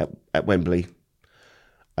at Wembley,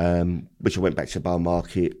 which I went back to Bar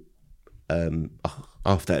Market.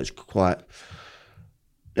 After that, it was quiet.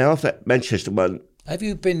 Now, after that Manchester one... Have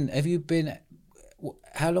you been...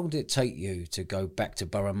 How long did it take you to go back to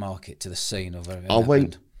Borough Market, to the scene of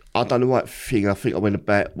everything? I done the right thing. I think I went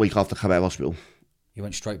about a week after I came out of hospital. You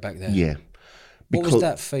went straight back there? Yeah. What was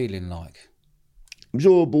that feeling like? It was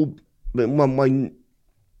horrible, but in one way,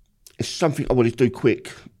 it's something I wanted to do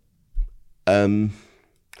quick. But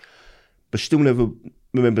still never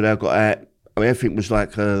remembered how I got out. I mean, everything was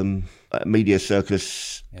like a media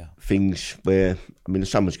circus things where, I mean, the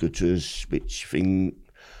sun was good to us, which thing...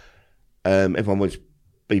 everyone wanted to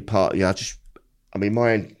be part. I mean,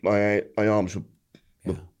 my arms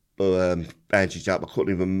were bandaged up. I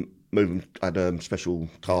couldn't even move them. I had a special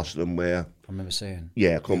cast of them where I remember seeing.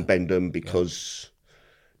 Yeah, I couldn't bend them because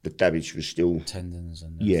the damage was still tendons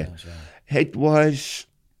and things, Head wise,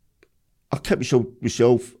 I kept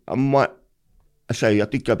myself. I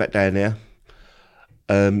did go back down there.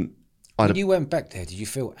 When you went back there, did you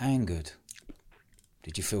feel angered?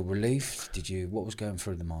 Did you feel relief? What was going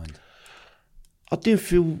through the mind? I didn't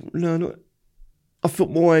feel, I felt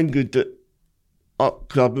more angered that,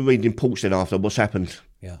 because I've been reading reports then after what's happened.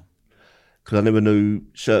 Yeah. Because I never knew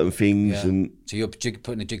certain things. Yeah. And so you're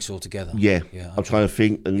putting the jigsaw together? Yeah. I'm trying to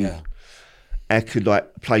think, and how could a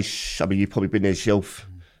place, I mean, you've probably been there yourself,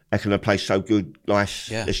 how can a place so good,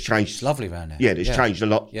 nice, it's changed. It's lovely around there. Yeah, it's changed a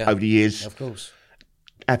lot over the years. Yeah, of course.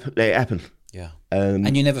 It happened. Yeah.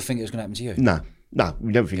 And you never think it was going to happen to you? No,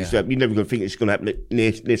 you never think you're never going to think it's going to happen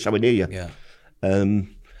near somewhere near you. Yeah.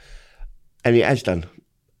 And it has done.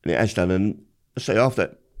 And I say after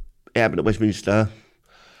that, it happened at Westminster,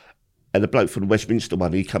 and the bloke from the Westminster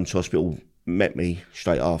one, he come to hospital, met me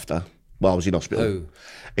straight after while I was in hospital. Who?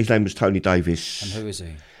 His name was Tony Davis. And who is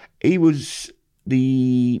he? He was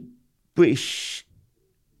the British,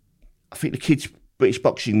 I think the kids' British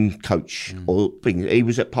boxing coach or thing. He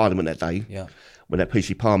was at Parliament that day when that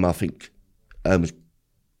PC Palmer, I think, was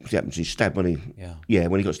happened to be stabbed when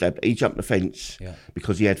when he got stabbed. He jumped the fence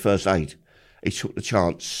because he had first aid. He took the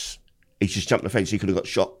chance. He just jumped the fence. He could have got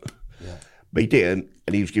shot, but he didn't.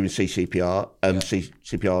 And he was given CPR,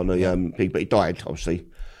 CPR on the thing, but he died obviously.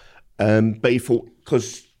 But he thought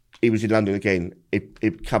because he was in London again,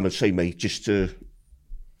 he'd come and see me just to,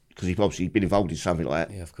 because he'd obviously been involved in something like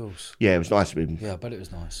that. Yeah, of course. Yeah, it was nice of him. Yeah, I bet it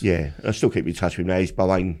was nice. Yeah, and I still keep in touch with him now. He's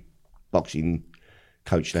Bahrain boxing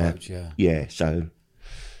coach now. Yeah, so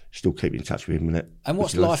still keep in touch with him. And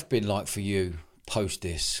what's life been like for you post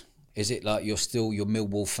this? Is it like you're still your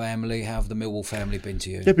Millwall family? How have the Millwall family been to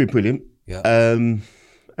you? They've been brilliant. Yeah.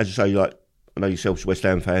 As I say, like, I know yourself's a West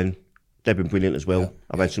Ham fan. They've been brilliant as well. Yeah.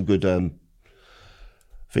 I've had some good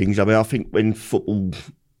things. I mean, I think when football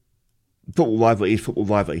rivalry is football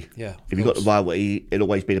rivalry. Yeah. If you've got the rivalry, it'll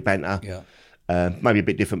always be the banter. Yeah. Maybe a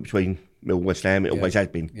bit different between Millwall and West Ham. It always has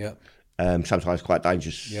been. Yeah. Sometimes quite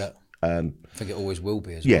dangerous. Yeah. I think it always will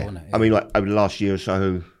be as well, isn't it? I mean, like over the last year or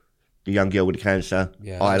so, the young girl with the cancer,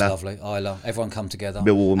 Yeah, Isla, that's lovely. Isla, everyone come together.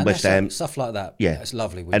 Millwall and West Ham, stuff like that. Yeah, it's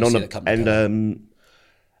lovely. When you see it come together.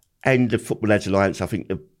 And the Football Lads Alliance. I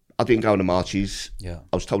think I didn't go on the marches. Yeah,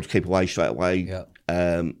 I was told to keep away straight away. Yeah,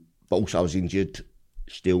 but also I was injured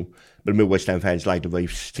still. But the Mill West Ham fans laid the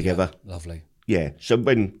wreaths together. Yeah, lovely. Yeah. So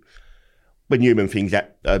when humanity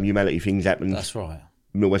things happen, that's right.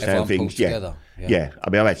 Mill West Ham things, together. Yeah. I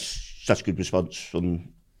mean, I've had such good response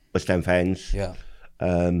from West Ham fans. Yeah.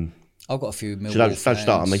 I've got a few Millwall fans. Don't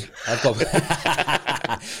start on me. I've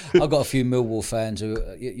got a few Millwall fans who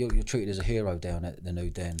you're treated as a hero down at the new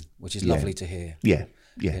Den, which is lovely to hear. Yeah.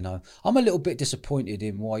 You know, I'm a little bit disappointed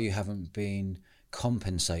in why you haven't been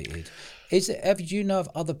compensated. Do you know of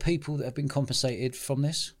other people that have been compensated from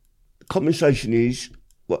this? Compensation is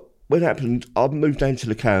when it happened. I moved down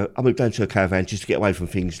to a caravan just to get away from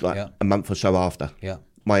things like a month or so after. Yeah.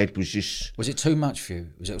 My head was just. Was it too much for you?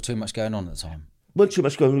 Was it too much going on at the time? Wasn't too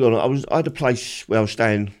much going on. I had a place where I was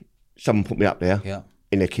staying. Someone put me up there. Yeah.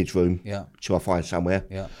 In their kids' room. Yeah. Till I find somewhere.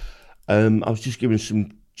 Yeah. I was just giving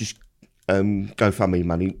some GoFundMe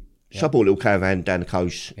money. So I bought a little caravan down the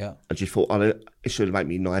coast. Yeah. I just thought, it's going to make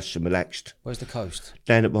me nice and relaxed. Where's the coast?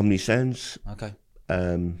 Down at Romney Sands. Okay.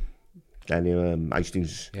 Down near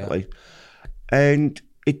Hastings. Yeah. That way. And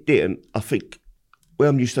it didn't. I think, where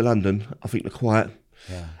I'm used to London, I think they're quiet.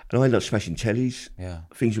 Yeah. And I ended up smashing tellies. Yeah.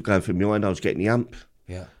 Things were going through my mind. I was getting the ump.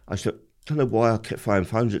 Yeah. I said, don't know why I kept throwing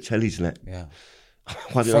phones at tellies and that. Yeah.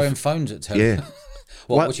 Throwing phones at telly. Yeah.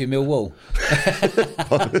 What was your Millwall?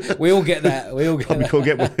 We all get that. We all get Probably that.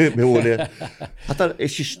 can't get Millwall there. I don't.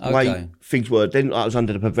 It's just the way Okay. things were. Then I was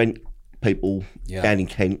under the prevent people Yeah. down in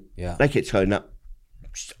Kent. Yeah. They kept turning up.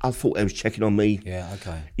 I thought they was checking on me. Yeah.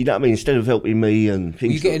 Okay. You know what I mean? Instead of helping me and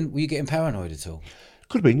things. Were you getting paranoid at all?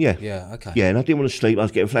 Could have been, yeah. Yeah. Okay. Yeah, and I didn't want to sleep. I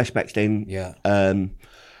was getting flashbacks then. Yeah. And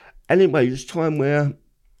anyway, there's a time where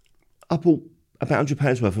I bought about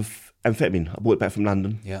 £100 worth of amphetamine. I bought it back from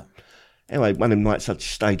London. Yeah. Anyway, one of them nights I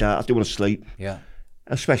just stayed out. I didn't want to sleep. Yeah.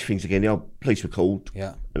 I smashed things again. The old police were called.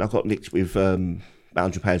 Yeah. And I got nicked with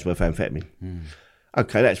about £100 worth of amphetamine.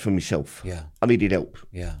 Okay, that's for myself. Yeah. I needed help.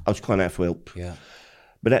 Yeah. I was crying out for help. Yeah.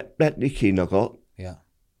 But that nicking I got Yeah.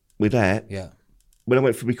 with that, Yeah. when I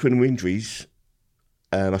went for my criminal injuries,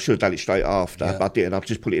 I should have done it straight after, Yeah. but I didn't. I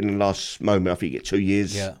just put it in the last moment. I think you get 2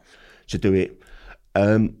 years Yeah. to do it.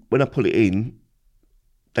 When I put it in,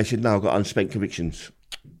 they said, no, I've got unspent convictions.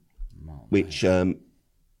 Which, yeah.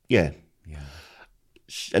 Yeah.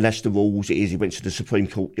 And that's the rules. It is. It went to the Supreme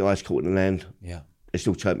Court, the highest court in the land. Yeah. They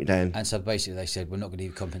still turned me down. And so basically, they said we're not going to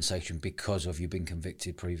give you compensation because of you being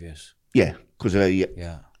convicted previous. Yeah, because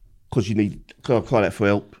Yeah. I cried out for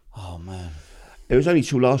help. Oh man. It was only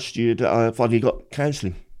till last year that I finally got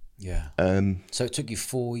counselling. Yeah. So it took you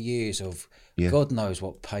 4 years of God knows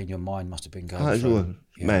what pain your mind must have been going It was through. all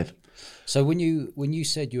mad. So when you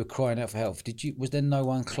said you were crying out for help, was there no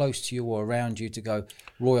one close to you or around you to go,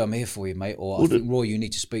 Roy, I'm here for you, mate, or I think Roy, you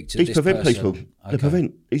need to speak to These this prevent person. people. They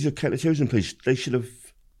prevent. These are counter-terrorism police. They should have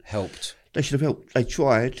Helped. helped. They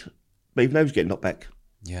tried, but even they was getting knocked back.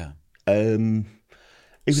 Yeah. Even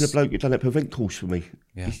the bloke who done that prevent course for me,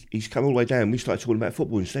 Yeah. he's come all the way down. We started talking about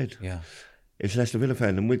football instead. Yeah. It's an Aston Villa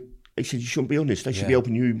fan, and he said you shouldn't be honest. They should Yeah. be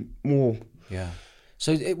helping you more. Yeah.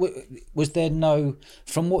 So was there no,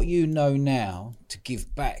 from what you know now, to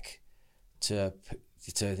give back to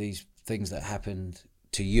these things that happened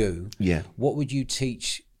to you? Yeah. What would you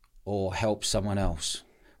teach or help someone else?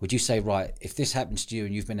 Would you say, right, if this happens to you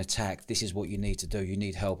and you've been attacked, this is what you need to do. You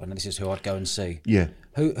need help, and this is who I'd go and see. Yeah.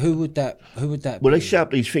 Who would that Well, be? they set up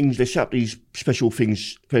these things. They set up these special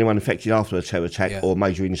things for anyone affected after a terror attack or a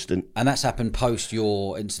major incident. And that's happened post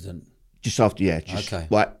your incident. Just after, just Okay.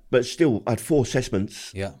 right. But still, I had 4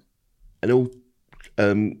 assessments, Yeah. and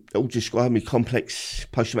all described me complex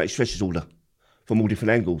post-traumatic stress disorder from all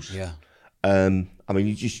different angles. Yeah. I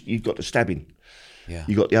mean, you've got the stabbing, Yeah.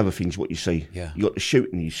 you got the other things what you see, Yeah. you got the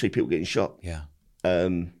shooting, you see people getting shot. Yeah.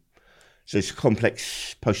 So it's a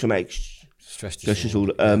complex post-traumatic Stress stress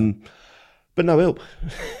disorder. disorder. But no help.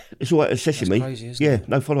 It's all right assessing That's me. crazy, isn't yeah, it?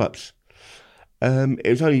 no follow-ups. It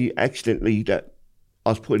was only accidentally that I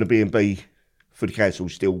was put in a B&B for the council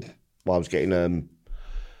still while I was getting,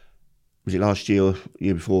 was it last year or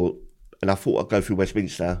year before, and I thought I'd go through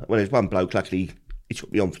Westminster. Well, there's one bloke, luckily, he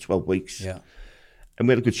took me on for 12 weeks. Yeah. And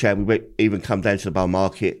we had a good chat. We even come down to the Bar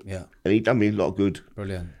Market. Yeah. And he done me a lot of good.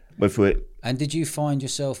 Brilliant. Went through it. And did you find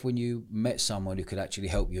yourself, when you met someone who could actually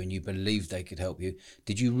help you and you believed they could help you,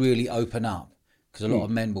 did you really open up? Because a lot of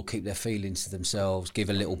men will keep their feelings to themselves, give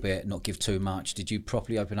a little bit, not give too much. Did you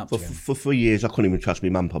properly open up to him? For 3 years, I couldn't even trust my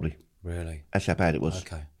mum, probably. Really? That's how bad it was.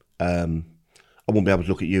 Okay. I wouldn't be able to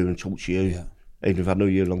look at you and talk to you, Yeah. even if I knew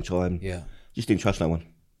you a long time. Yeah. Just didn't trust no one.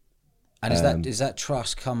 And is that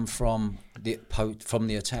trust come from the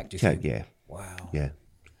attack, do you think? Yeah. Wow. Yeah.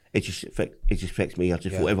 It just affects me. I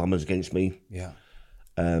just thought everyone was against me. Yeah.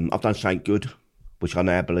 I've done something good, which I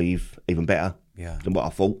now believe even better than what I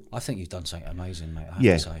thought. I think you've done something amazing, mate, I have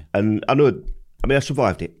to say. And I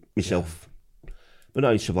survived it myself. But not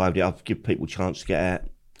only survived it, I've given people a chance to get out.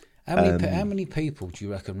 How many people do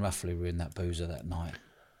you reckon roughly were in that boozer that night?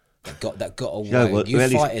 That got away. You know what?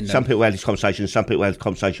 Fighting them. Some people had this conversation, some people had this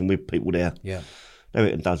conversation with people there. Yeah. There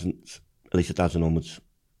were dozens, at least a dozen onwards.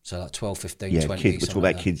 So like 12, 15, 20. Kids. We're talking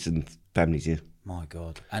about kids and families here. My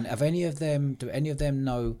God. And do any of them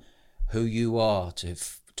know who you are to have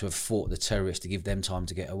fought the terrorists to give them time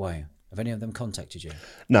to get away? Have any of them contacted you?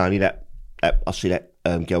 No, only that I see that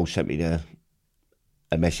girl sent me a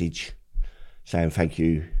message saying thank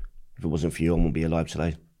you. If it wasn't for you, I wouldn't be alive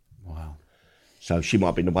today. Wow. So she might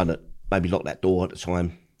have been the one that maybe locked that door at the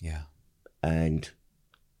time. Yeah. And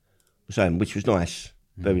saying, which was nice,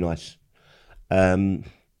 very nice.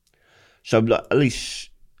 So at least,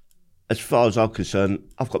 as far as I'm concerned,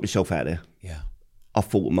 I've got myself out there. Yeah. I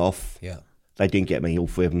fought them off. Yeah. They didn't get me, all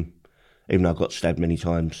three of them, even though I got stabbed many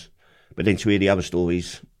times. But then to hear the other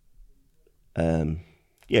stories, proud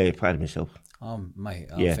of myself. Mate,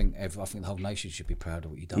 I think the whole nation should be proud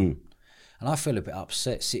of what you've done. And I feel a bit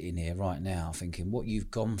upset sitting here right now thinking what you've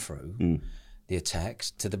gone through, the attacks,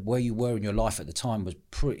 to where you were in your life at the time was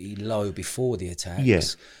pretty low before the attacks.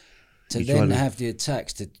 Yes. To then have the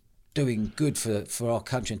attacks, to doing good for our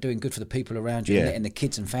country and doing good for the people around you and letting the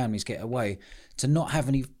kids and families get away, to not have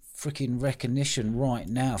any freaking recognition right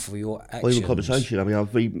now for your actions. Well, even conversation. I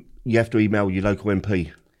mean, you have to email your local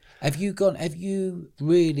MP. Have you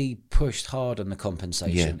really pushed hard on the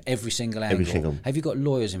compensation? Every single angle? Every single. Have you got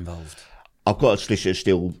lawyers involved? I've got a solicitor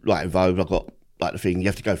still involved. I've got the thing, you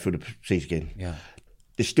have to go through the procedure again. Yeah.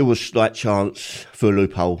 There's still a slight chance for a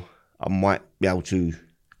loophole. I might be able to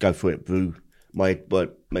go through it through my head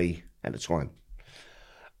weren't me at the time.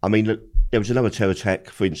 I mean, look, there was another terror attack,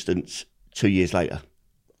 for instance, 2 years later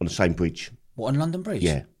on the same bridge. What, on London Bridge?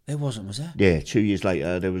 Yeah. There wasn't, was there? Yeah, 2 years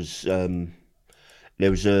later there was a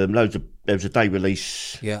day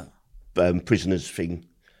release prisoners thing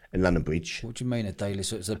in London Bridge. What do you mean a day?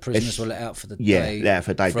 So the prisoners were let out for the day? Yeah, let out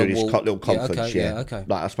for a day, doing this little conference. Okay.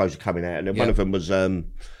 Like I suppose they're coming out, and then one of them was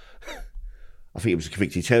I think it was a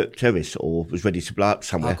convicted terrorist or was ready to blow up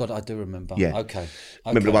somewhere. Oh God, I do remember. Yeah. Okay.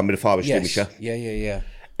 Remember the one with the fire extinguisher? Yes. Yeah.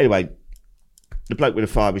 Anyway, the bloke with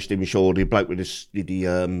the fire extinguisher, or the bloke with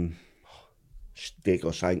the stick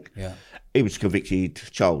or something, he was a convicted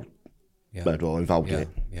child murderer involved in it.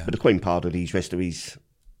 Yeah. But the Queen pardoned his rest of his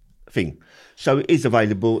thing. So it is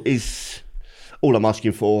available, is all I'm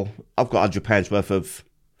asking for. I've got £100 worth of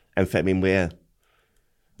amphetamine where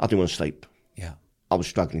I didn't want to sleep. Yeah. I was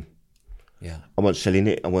struggling. Yeah. I wasn't selling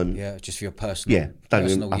it. Just for your personal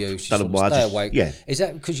use. You just want to stay awake. Yeah. Is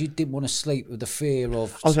that because you didn't want to sleep with the fear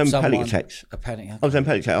of I was having panic attacks. A panic attack? I was having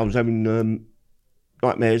panic attacks. I was having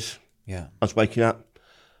nightmares. Yeah. I was waking up.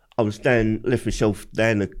 I was left myself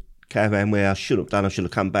down the caravan where I should have done. I should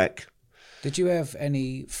have come back. Did you have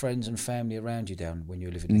any friends and family around you down when you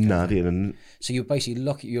were living in the caravan? No, I didn't. So you're basically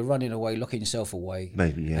you're running away, locking yourself away,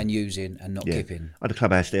 maybe, and using and not kipping. I had a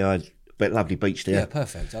clubhouse there. I had a lovely beach there. Yeah,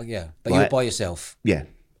 perfect. Oh, yeah, but you're by yourself. Yeah,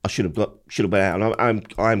 I should have went out,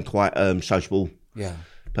 and I'm quite sociable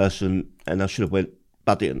person, and I should have went,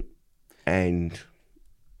 but I didn't. And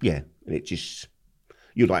and it just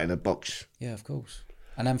you're like in a box. Yeah, of course.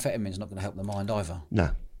 And amphetamine's not going to help the mind either.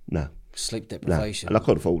 No. Sleep deprivation. No. And I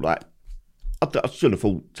could have thought I shouldn't have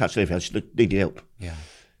thought touched anything. I should have needed help. Yeah.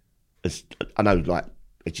 I know,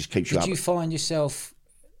 it just keeps you up. Did you find yourself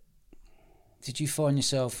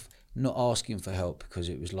not asking for help because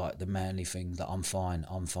it was like the manly thing that I'm fine?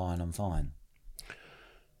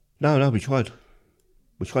 No, we tried.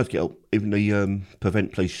 We tried to get help. Even the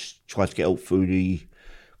Prevent Police tried to get help through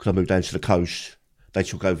because I moved down to the coast. They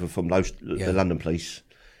took over from the London Police.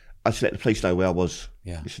 I just let the police know where I was.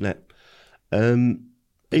 Yeah. This and that.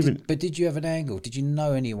 But did you have an angle? Did you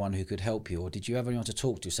know anyone who could help you, or did you have anyone to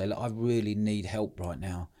talk to? Say, look, I really need help right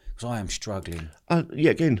now because I am struggling. I'd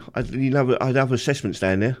have assessments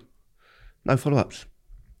down there. No follow-ups.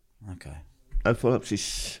 Okay. No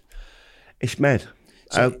follow-ups. It's mad.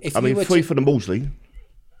 So if I you mean, were 3 to- for the Maudsley.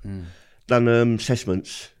 Done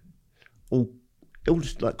assessments. All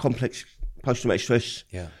just like complex post-traumatic stress.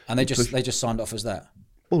 Yeah. And they just signed off as that.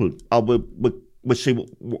 Well, we'll see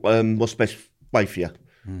what's best way for you.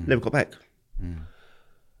 Never got back.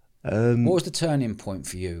 What was the turning point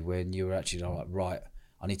for you when you were actually like, right,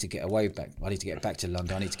 I need to get away back. I need to get back to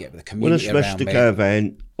London. I need to get with the When I community smashed around the me.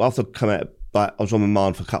 caravan, after I come out, like, I was on my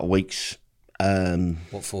mind for a couple of weeks.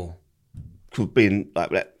 What for? For being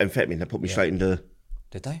like that amphetamine, they put me straight into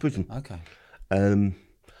Did they? prison. Okay. They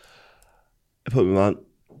put me on.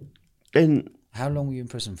 Then How long were you in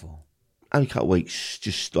prison for? only a couple of weeks,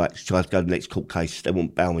 just like tried to go to the next court case. They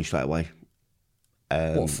wouldn't bail me straight away.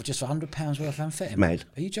 What, for just £100 worth of amphetamine? Mad.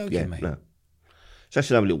 Are you joking Yeah, me? no. So that's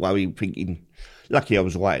another little worry, thinking, lucky I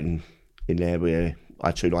was waiting in there where I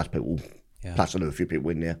had 2 nice people, Yeah. plus I knew a few people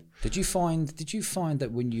in there. Did you find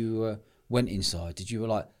that when you went inside, did you were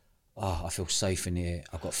like, oh, I feel safe in here.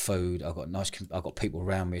 I've got food. I've got people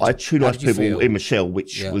around me. I had 2 How nice did you people feel? in my cell,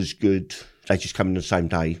 which Yeah. was good. They just come in the same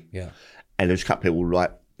day. Yeah. And there's a couple of people,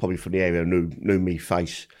 like, probably from the area knew me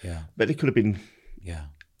face. Yeah. But they could have been Yeah.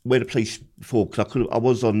 where the police before, because I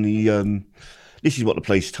was on the, this is what the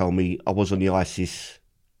police told me, I was on the ISIS.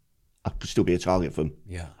 I could still be a target for them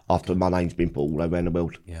Yeah. after my name's been put all around the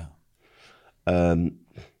world. Yeah.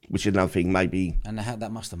 Which is another thing, maybe. And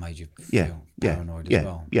that must have made you feel Yeah, yeah, paranoid yeah, as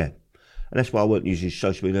well. yeah. And that's why I weren't using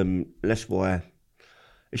social media. And that's why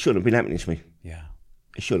it shouldn't have been happening to me. Yeah.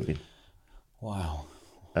 It should have been. Wow.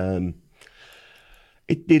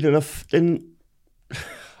 It did enough. Then,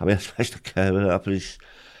 I mean, I smashed the car up.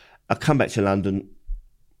 I come back to London,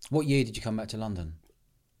 What year did you come back to London?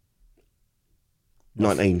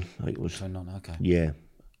 19, I think it was. 29. Okay. Yeah,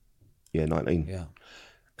 19. Yeah.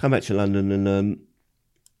 Come back to London, and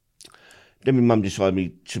then my mum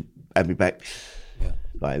decided to have me back, Yeah.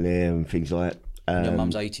 like in there and things like that. And your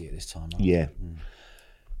mum's 80 at this time, right? Yeah.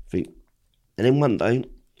 And then one day,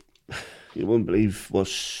 you wouldn't believe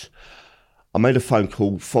I made a phone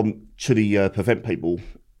call to the prevent people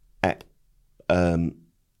at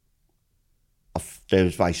there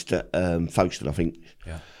was based at Folkestone, I think.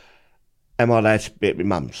 Yeah. Am I allowed to be at my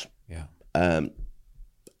mum's? Yeah.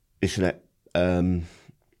 This and that.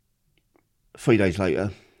 3 days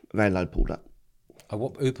later, a van load pulled up.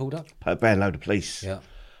 Who pulled up? A van load of police. Yeah.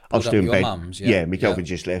 I was Pulled up still in your bed. mum's, yeah. Yeah, my girlfriend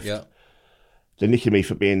Yeah. just left. Yeah. They're nicking me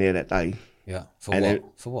for being there that day. Yeah. For And what?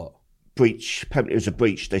 then- For what? Breach. Apparently it was a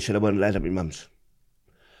breach. They said I weren't allowed at my mum's.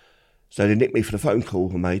 So they nicked me for the phone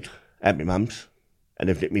call I made at my mum's. And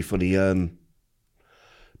they've nicked me for the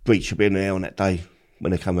breach of being there on that day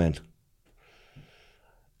when they come round.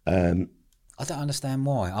 I don't understand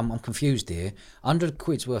why. I'm confused here. 100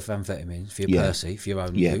 quid's worth of amphetamines for your Yeah. Percy, for your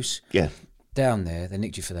own Yeah. use. Yeah. Down there, they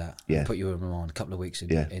nicked you for that. Yeah. And put you in remand a couple of weeks in,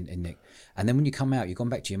 Yeah. in Nick. And then when you come out, you've gone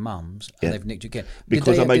back to your mum's and Yeah. they've nicked you again.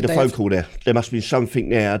 Because I made the phone call there. There must be something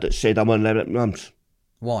there that said I weren't allowed at my mum's.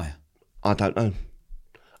 Why? I don't know.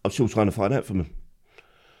 I'm still trying to find out from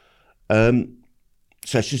them.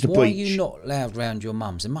 So it's just a Why breach. are you not allowed round your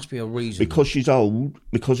mum's? There must be a reason. Because she's old,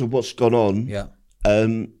 because of what's gone on, Yeah.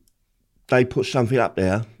 they put something up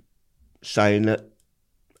there saying that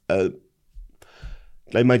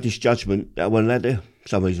they made this judgment that I wasn't allowed there for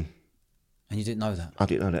some reason. And you didn't know that? I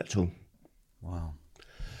didn't know that at all. Wow.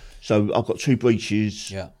 So I've got 2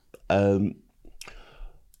 breaches. Yeah. Um,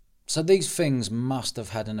 So these things must have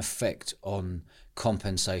had an effect on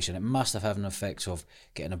compensation. It must have had an effect of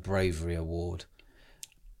getting a bravery award.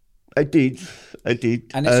 I did. And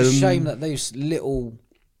it's a shame that these little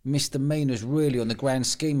misdemeanours really, on the grand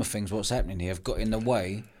scheme of things, what's happening here, have got in the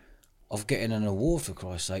way of getting an award, for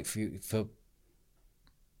Christ's sake, for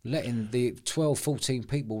letting the 12, 14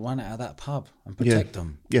 people run out of that pub and protect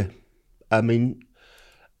them. Yeah. I mean,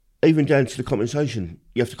 even down to the compensation,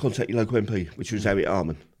 you have to contact your local MP, which was Harriet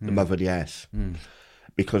Harman, the mother of the house.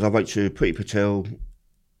 Because I wrote to Priti Patel,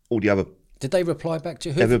 all the other. Did they reply back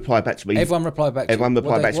to who? They replied back to me. Everyone replied back to Everyone you?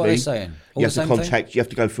 replied back to What me. are they saying? All You the have to same thing? contact. You have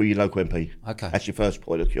to go through your local MP. Okay. That's your first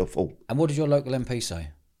point of your fault. And what did your local MP say?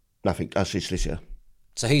 Nothing. That's his solicitor.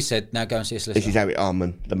 So he said, now go and see a This solicitor. is Harriet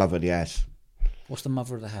Harman, the mother of the house. What's the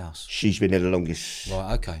mother of the house? She's been there the longest.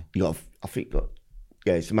 Right, okay. You got,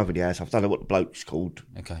 yeah, it's the mother of the house. I don't know what the bloke's called.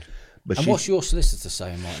 Okay. But And what's your solicitor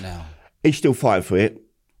saying right now? he's still fighting for it.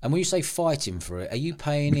 And when you say fighting for it, are you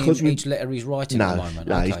paying Because him we- each letter he's writing at the moment?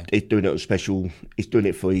 No, Okay. he's doing it on special. He's doing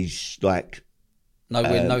it for his, like, No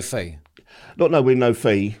win, no fee. not no win, no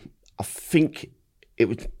fee. I think it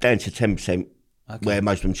was down to 10%, where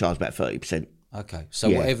most of them charge about 30%. Okay. So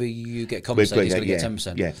Yeah. whatever you get compensated, he's going to get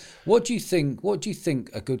 10%. yeah. What do you think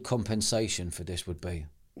a good compensation for this would be?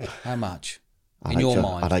 How much? In your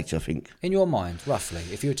mind? I'd hate to think. In your mind, roughly,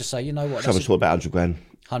 if you were to say, you know what, Someone thought about 100 grand.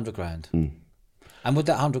 100 grand. Mm. And would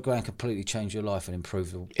that 100 grand completely change your life and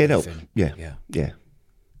improve your It'd help. everything?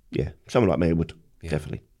 Yeah. Someone like me would,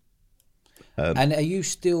 definitely. And are you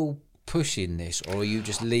still pushing this, or are you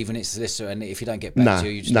just leaving it to this, and if you don't get back to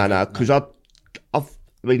you, just no, because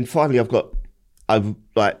finally I've got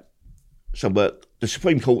some work. The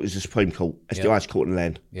Supreme Court is the Supreme Court. It's the highest court in the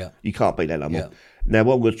land. Yeah. You can't beat that no more. Yeah. Now,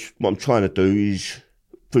 what I'm trying to do is,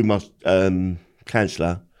 through my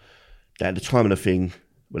counsellor, that at the time of the thing,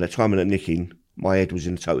 when the time of the nicking, my head was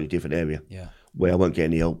in a totally different area, where I won't get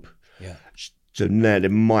any help. Yeah. So now they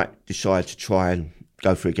might decide to try and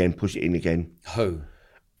go for it again, push it in again. Who?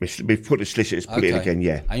 We've put the solicitors, put it in again,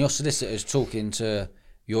 yeah. And your solicitor's talking to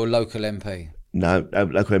your local MP? No,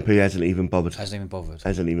 local MP hasn't even bothered. Hasn't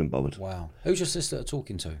even bothered? Wow. Who's your solicitor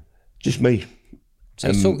talking to? Just me. So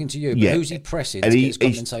he's talking to you, but who's he pressing to get his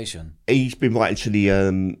compensation? He's been writing to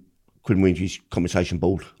the criminal injuries compensation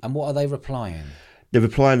board. And what are they replying? They're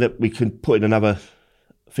replying that we can put in another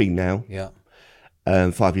thing now. Yeah.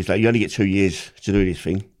 5 years later, you only get 2 years to do this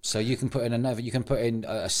thing. So you can put in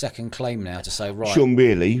a second claim now to say, right. Sure,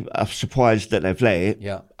 really. I'm surprised that they've let it.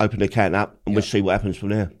 Yeah. Open the account up, and we'll see what happens from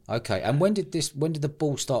there. Okay. And when did the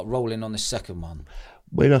ball start rolling on the second one?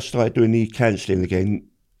 When I started doing the counselling again,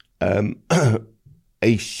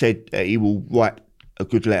 he said that he will write a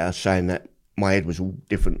good letter saying that my head was all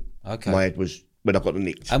different. Okay. My head was when I got the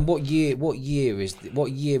nicked. And what year was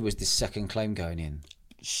this second claim going in?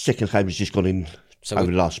 Second claim has just gone in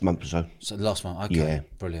over the last month or so. So the last month, okay. Yeah.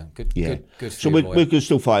 Brilliant. Good. Good. So we're going to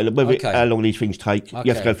still fight. How long these things take. You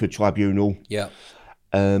have to go through a tribunal. Yeah.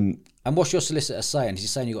 And what's your solicitor saying? Is he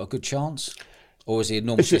saying you've got a good chance? Or is he a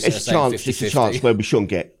normal solicitor saying 50-50? It's a chance where we shouldn't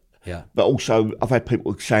get. Yeah. But also, I've had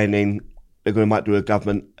people saying then they're going to might do a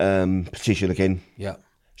government petition again. Yeah.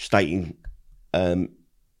 Stating, I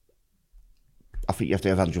think you have to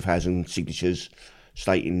have 100,000 signatures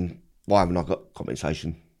stating why haven't I got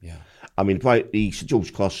compensation. Yeah. I mean, the St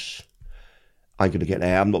George Cross, I ain't going to get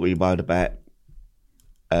there. I'm not really worried about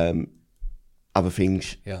other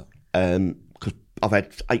things. Yeah. Because I've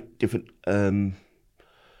had 8 different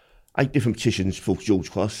petitions for George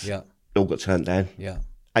Cross. Yeah. They all got turned down. Yeah.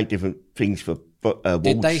 8 different things for walls.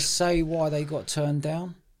 Did they say why they got turned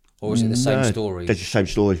down? Or is it the same story? It's the same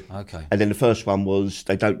story. Okay. And then the first one was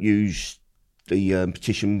they don't use the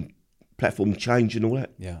petition platform change and all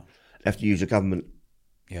that. Yeah. They have to use a government,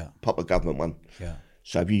 proper government one. Yeah.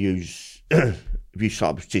 So if you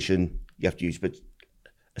start a petition, you have to use a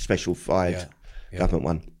special government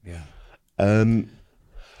one. Yeah.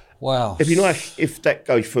 Wow. It'd be nice if that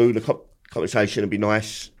goes through, the compensation would be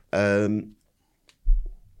nice.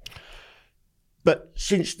 But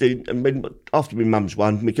since then, after my mum's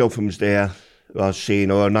one, my girlfriend was there, I was seeing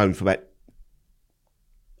her, I've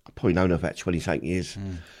probably known her for about 28 years.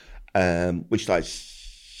 We started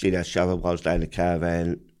seeing each other while I was down in the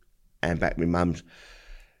caravan and back at my mum's.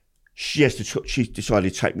 She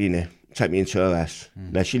decided to take me into her house.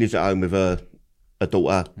 Now she lives at home with her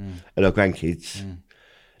daughter and her grandkids. Now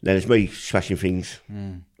there's me smashing things,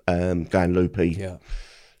 going loopy. Yeah.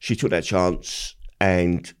 She took that chance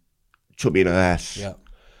and took me in her house,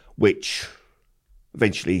 which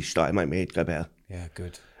eventually started to make my head go better. Yeah,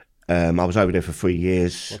 good. I was over there for 3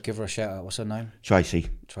 years. Well, give her a shout out. What's her name? Tracy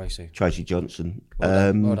Johnson.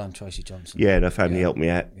 Well done, Tracy Johnson. Yeah, her family helped me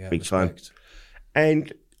out big time.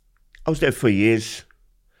 And I was there for 3 years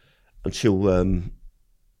until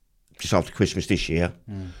just after Christmas this year,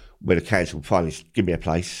 where the council finally gave me a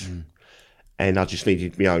place, and I just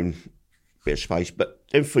needed my own bit of space. But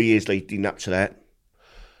then 3 years leading up to that,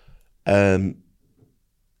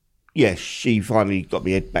 she finally got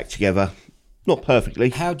my head back together. Not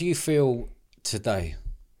perfectly. How do you feel today?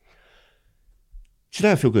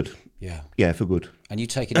 Today I feel good. Yeah. Yeah, I feel good. And you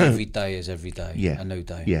take it every day as every day? Yeah. A new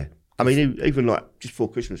day? Yeah. I mean, even like just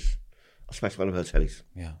before Christmas, I smashed one of her tellies.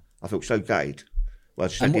 Yeah. I felt so gutted. Well,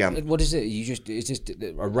 what is it? Is this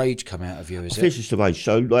a rage come out of you? Is it? It's just a rage.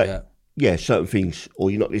 So, certain things,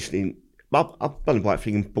 or you're not listening. I've done the right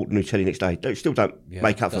thing and bought a new telly next day. Still don't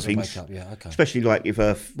make up for things. Okay. Especially like if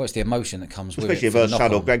it's the emotion that comes with it. Especially if her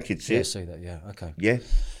son or grandkids see it. See that, okay. Yeah.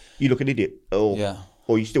 You look an idiot. Or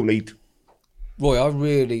you still need... Roy, I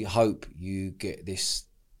really hope you get this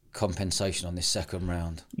compensation on this second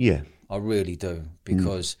round. Yeah. I really do.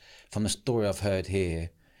 Because from the story I've heard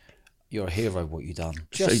here, you're a hero what you've done.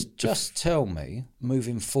 Just tell me,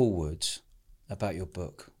 moving forwards, about your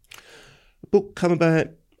book. The book come about...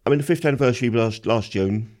 I mean, the 5th anniversary was last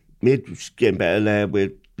June. My head was getting better there. We're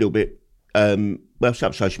a little bit... set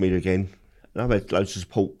up social media again. And I've had loads of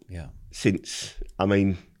support since. I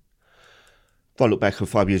mean, I look back on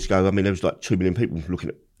 5 years ago, I mean, there was like 2 million people looking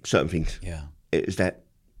at certain things. Yeah. It was that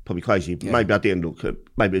probably crazy. Yeah. Maybe I didn't look at,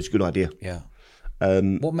 maybe it's a good idea. Yeah.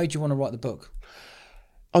 What made you want to write the book?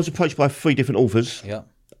 I was approached by 3 different authors. Yeah.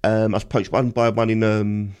 I was approached by one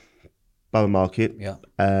in Borough Market. Yeah.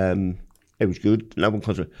 It was good. No one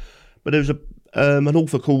concentrated. But there was an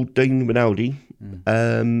author called Dean Rinaldi.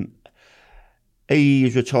 He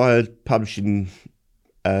is retired publishing.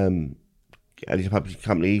 He's a publishing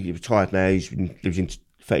company. He's retired now. Lives in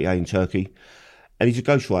 38 in Turkey, and he's a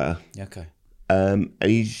ghostwriter. Okay. And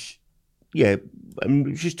he's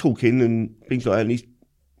just talking and things like that. And he's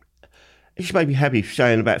just made me happy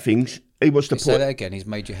saying about things. He wants to say that again. He's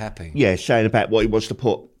made you happy. Yeah, saying about what he wants to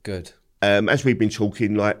put. Good. As we've been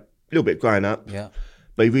talking, like a little bit growing up. Yeah.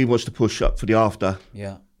 But he really wants to push up for the after.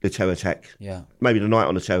 Yeah. The terror attack. Yeah. Maybe the night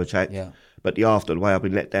on the terror attack. Yeah. But the after, the way I've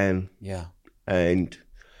been let down. Yeah. And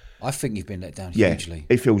I think you've been let down hugely.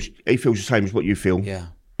 He feels the same as what you feel. Yeah.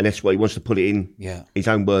 And that's what he wants to put it in. Yeah. His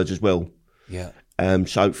own words as well. Yeah.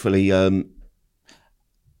 So hopefully he'll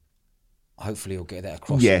get that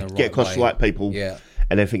across. Yeah, in the right get across way. the right people. Yeah.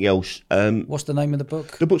 And everything else. What's the name of the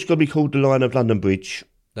book? The book's going to be called The Lion of London Bridge.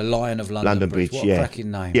 The Lion of London Bridge. What a cracking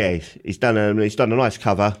name. Yeah, he's done a nice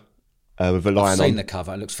cover with a lion on. I've seen the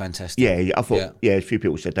cover. It looks fantastic. Yeah, I thought. Yeah, a few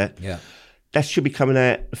people said that. Yeah. That should be coming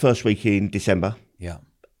out the first week in December. Yeah.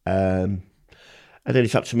 And then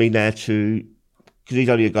it's up to me now to, because he's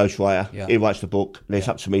only a ghostwriter. Yeah. He writes the book. And it's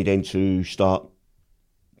up to me then to start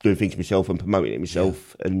doing things myself and promoting it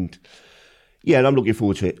myself. Yeah. And I'm looking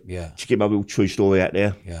forward to it. Yeah. To get my real true story out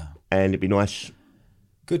there. Yeah. And it'd be nice.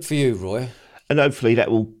 Good for you, Roy. And hopefully that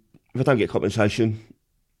will, if I don't get compensation,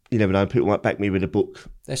 you never know, people might back me with a book.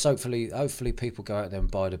 There's hopefully people go out there and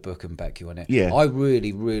buy the book and back you on it. Yeah. I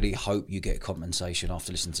really, really hope you get compensation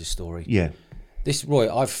after listening to this story. Yeah. This,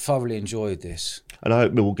 Roy, I've thoroughly enjoyed this. And I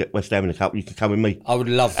hope Millwall get West Ham in a cup. You can come with me. I would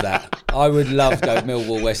love that. I would love to go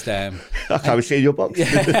Millwall, West Ham. I'll come and see your box.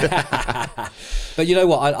 But you know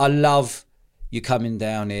what? I love you coming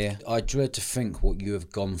down here. I dread to think what you have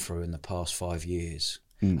gone through in the past 5 years.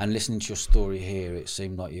 And listening to your story here, it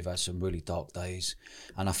seemed like you've had some really dark days.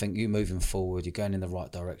 And I think you moving forward, you're going in the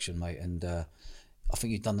right direction, mate. And I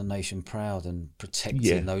think you've done the nation proud and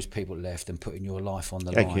protecting those people left and putting your life on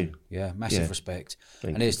the line. Thank you. Yeah, massive respect.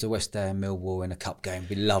 Thank and here's to West Ham Millwall in a cup game.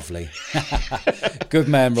 Be lovely. Good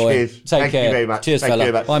man, Roy. Cheers. Take care. Thank you very much. Cheers, Thank fella.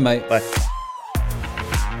 you very much. Bye, mate. Bye.